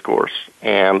wanted discourse.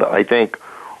 And I think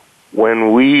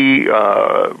when we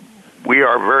are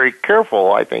very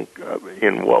careful, I think,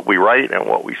 in what we write and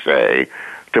what we say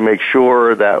to make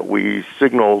sure that we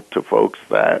signal to folks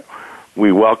that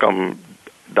we welcome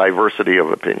diversity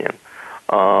of opinion.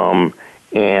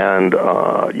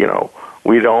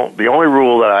 We don't, the only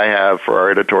rule that I have for our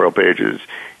editorial page is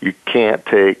you can't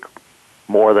take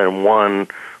more than one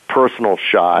personal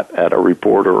shot at a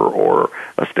reporter or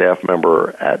a staff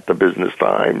member at the Business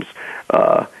Times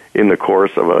in the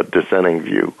course of a dissenting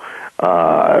view.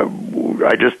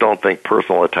 I just don't think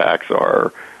personal attacks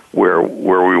are where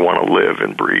we want to live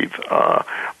and breathe.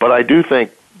 But I do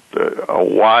think a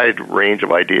wide range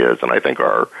of ideas, and I think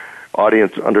our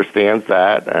audience understands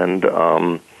that and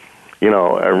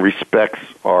and respects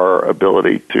our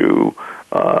ability to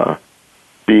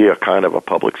be a kind of a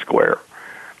public square.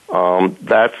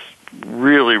 That's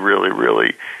really, really,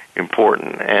 really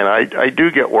important. And I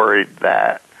do get worried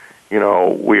that,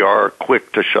 we are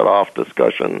quick to shut off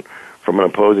discussion from an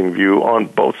opposing view on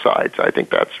both sides. I think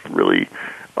that's really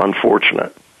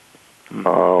unfortunate.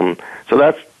 So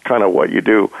that's kind of what you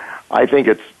do. I think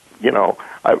it's,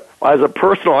 as a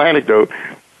personal anecdote,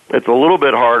 it's a little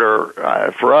bit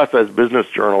harder for us as business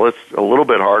journalists, a little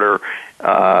bit harder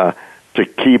to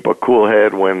keep a cool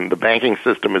head when the banking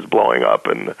system is blowing up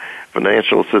and the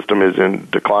financial system is in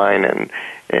decline, and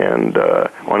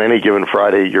on any given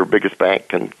Friday, your biggest bank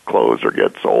can close or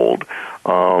get sold.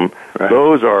 Right.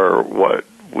 Those are what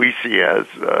we see as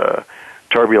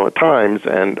turbulent times,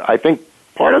 and I think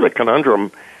part of the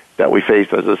conundrum that we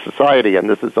face as a society, and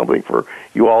this is something for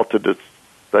you all to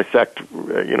dissect,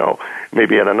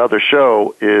 maybe at another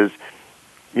show, is,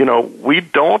 we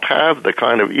don't have the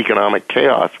kind of economic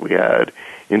chaos we had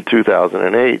in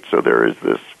 2008. So there is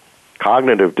this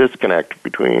cognitive disconnect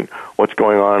between what's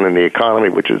going on in the economy,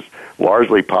 which is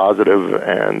largely positive,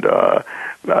 and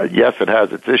yes, it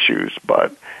has its issues,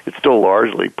 but it's still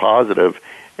largely positive,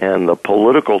 and the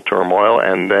political turmoil,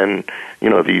 and then,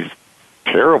 these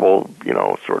terrible,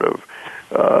 sort of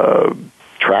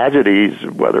tragedies,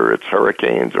 whether it's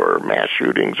hurricanes or mass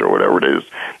shootings or whatever it is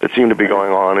that seem to be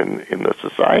going on in the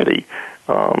society.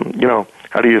 How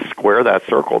do you square that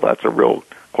circle? That's a real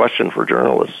question for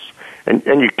journalists. And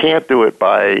you can't do it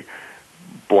by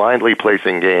blindly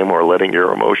placing game or letting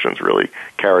your emotions really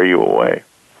carry you away.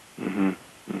 Mm-hmm.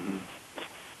 Mm-hmm.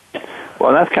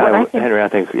 Well, that's kind of, Henry, I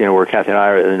think, where Kathy and I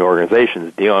are in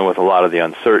organizations dealing with a lot of the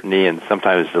uncertainty, and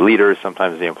sometimes the leaders,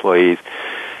 sometimes the employees,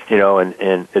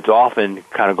 and it's often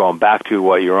kind of going back to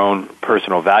what your own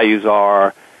personal values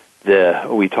are.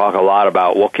 We talk a lot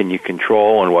about what can you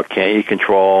control and what can't you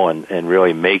control, and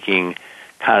really making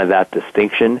kind of that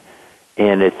distinction.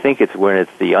 And I think it's when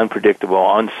it's the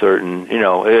unpredictable, uncertain,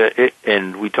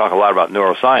 and we talk a lot about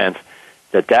neuroscience,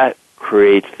 that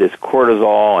creates this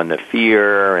cortisol and the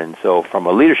fear. And so from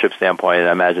a leadership standpoint,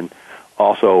 I imagine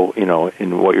also,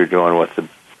 in what you're doing with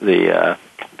the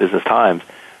Business Times,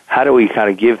 how do we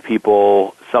kind of give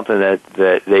people something that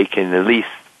they can at least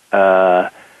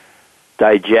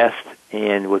digest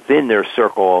and within their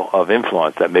circle of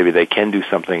influence that maybe they can do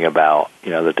something about,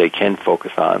 that they can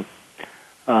focus on.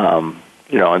 And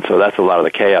so that's a lot of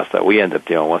the chaos that we end up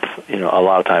dealing with, a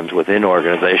lot of times within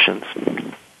organizations.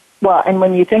 Well, and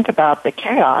when you think about the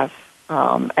chaos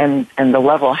and the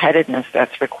level-headedness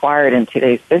that's required in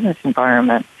today's business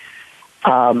environment,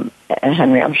 and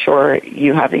Henry, I'm sure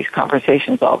you have these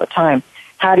conversations all the time,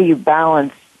 how do you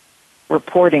balance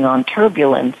reporting on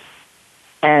turbulence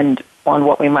and on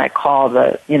what we might call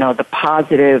the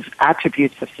positive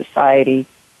attributes of society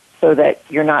so that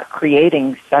you're not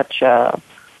creating such a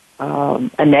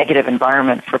negative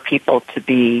environment for people to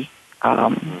be,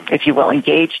 if you will,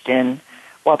 engaged in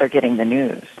while they're getting the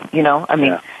news.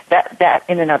 That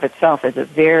in and of itself is a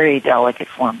very delicate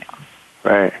formula.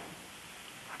 Right.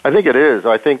 I think it is.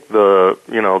 I think the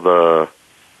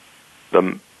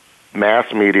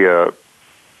mass media,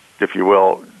 if you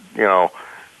will,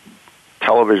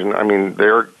 television,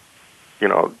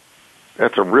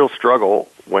 that's a real struggle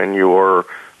when you're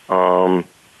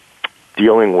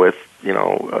dealing with,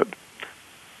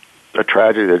 a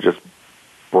tragedy that just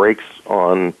breaks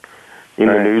on in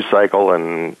the news cycle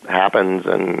and happens,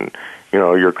 and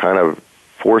you're kind of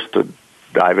forced to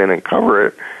dive in and cover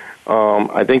it.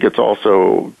 I think it's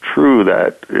also true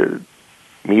that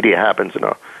media happens in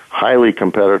a highly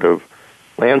competitive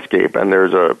landscape, and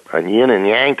there's a yin and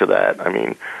yang to that. I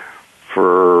mean,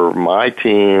 for my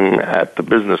team at the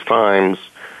Business Times,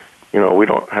 we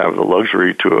don't have the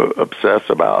luxury to obsess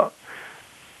about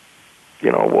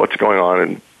what's going on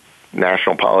in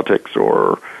national politics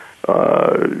or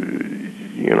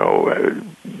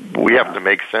we have to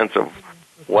make sense of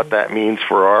what that means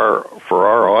for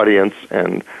our audience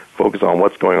and focus on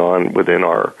what's going on within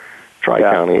our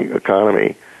Tri-County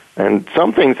economy. And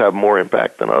some things have more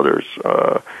impact than others.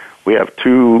 We have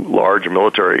 2 large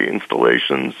military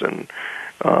installations, and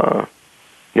so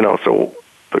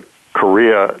the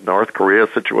North Korea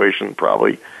situation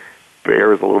probably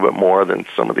bears a little bit more than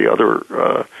some of the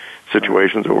other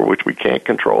situations over which we can't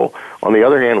control. On the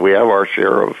other hand, we have our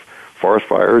share of forest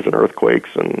fires and earthquakes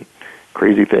and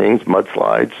crazy things,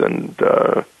 mudslides, and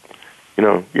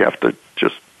you have to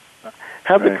just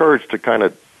have the courage to kind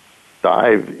of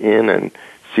dive in and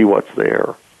see what's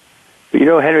there.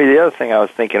 Henry, the other thing I was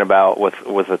thinking about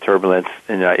with the turbulence,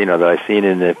 and that I've seen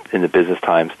in the Business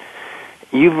Times,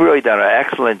 you've really done an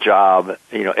excellent job,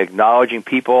 acknowledging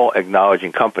people,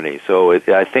 acknowledging companies. So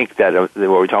I think that what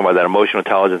we're talking about, that emotional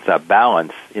intelligence, that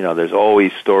balance, there's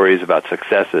always stories about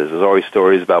successes. There's always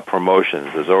stories about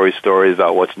promotions. There's always stories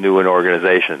about what's new in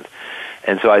organizations.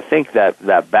 And so I think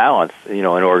that balance, in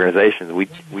organizations,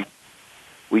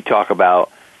 we talk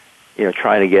about,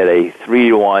 trying to get a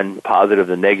 3-to-1 positive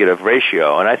to negative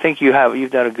ratio. And I think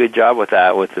you've done a good job with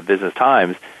that with the Business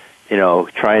Times,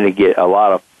 trying to get a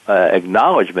lot of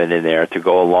acknowledgement in there to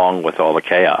go along with all the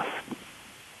chaos.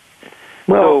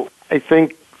 Well, I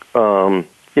think,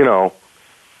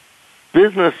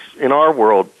 business, in our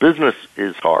world, business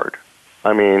is hard.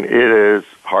 I mean, it is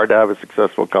hard to have a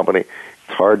successful company.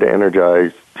 It's hard to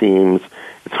energize teams.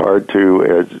 It's hard to,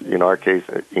 as in our case,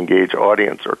 engage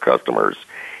audience or customers.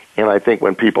 And I think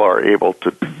when people are able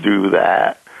to do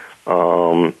that,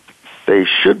 they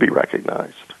should be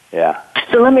recognized. Yeah.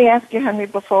 So let me ask you, Henry,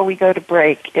 before we go to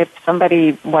break, if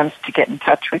somebody wants to get in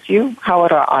touch with you, how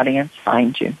would our audience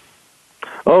find you?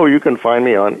 Oh, you can find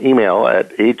me on email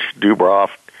at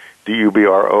hdubroff,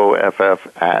 DUBROFF,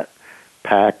 at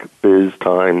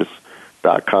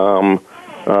pacbiztimes.com.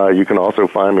 You can also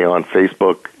find me on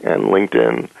Facebook and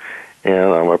LinkedIn,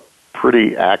 and I'm a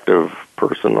pretty active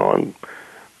person on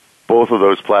both of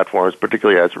those platforms,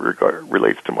 particularly as it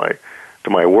relates to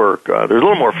my work. There's a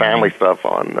little more family stuff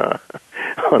on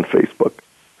on Facebook.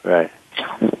 Right.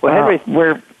 Well, Henry,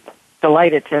 we're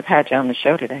delighted to have had you on the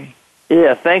show today.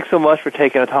 Yeah, thanks so much for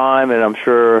taking the time, and I'm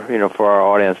sure, for our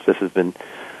audience, this has been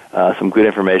some good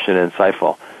information and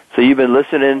insightful. So you've been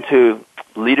listening to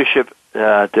Leadership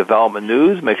Development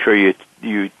News. Make sure you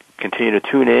continue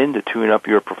to tune up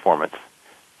your performance.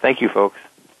 Thank you, folks.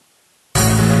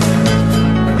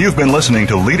 You've been listening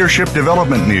to Leadership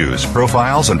Development News,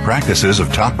 profiles and practices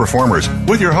of top performers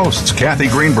with your hosts, Kathy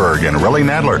Greenberg and Relly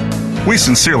Nadler. We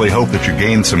sincerely hope that you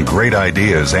gained some great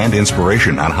ideas and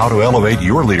inspiration on how to elevate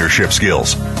your leadership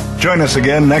skills. Join us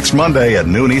again next Monday at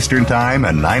noon Eastern Time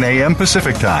and 9 a.m.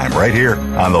 Pacific Time right here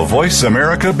on the Voice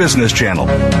America Business Channel.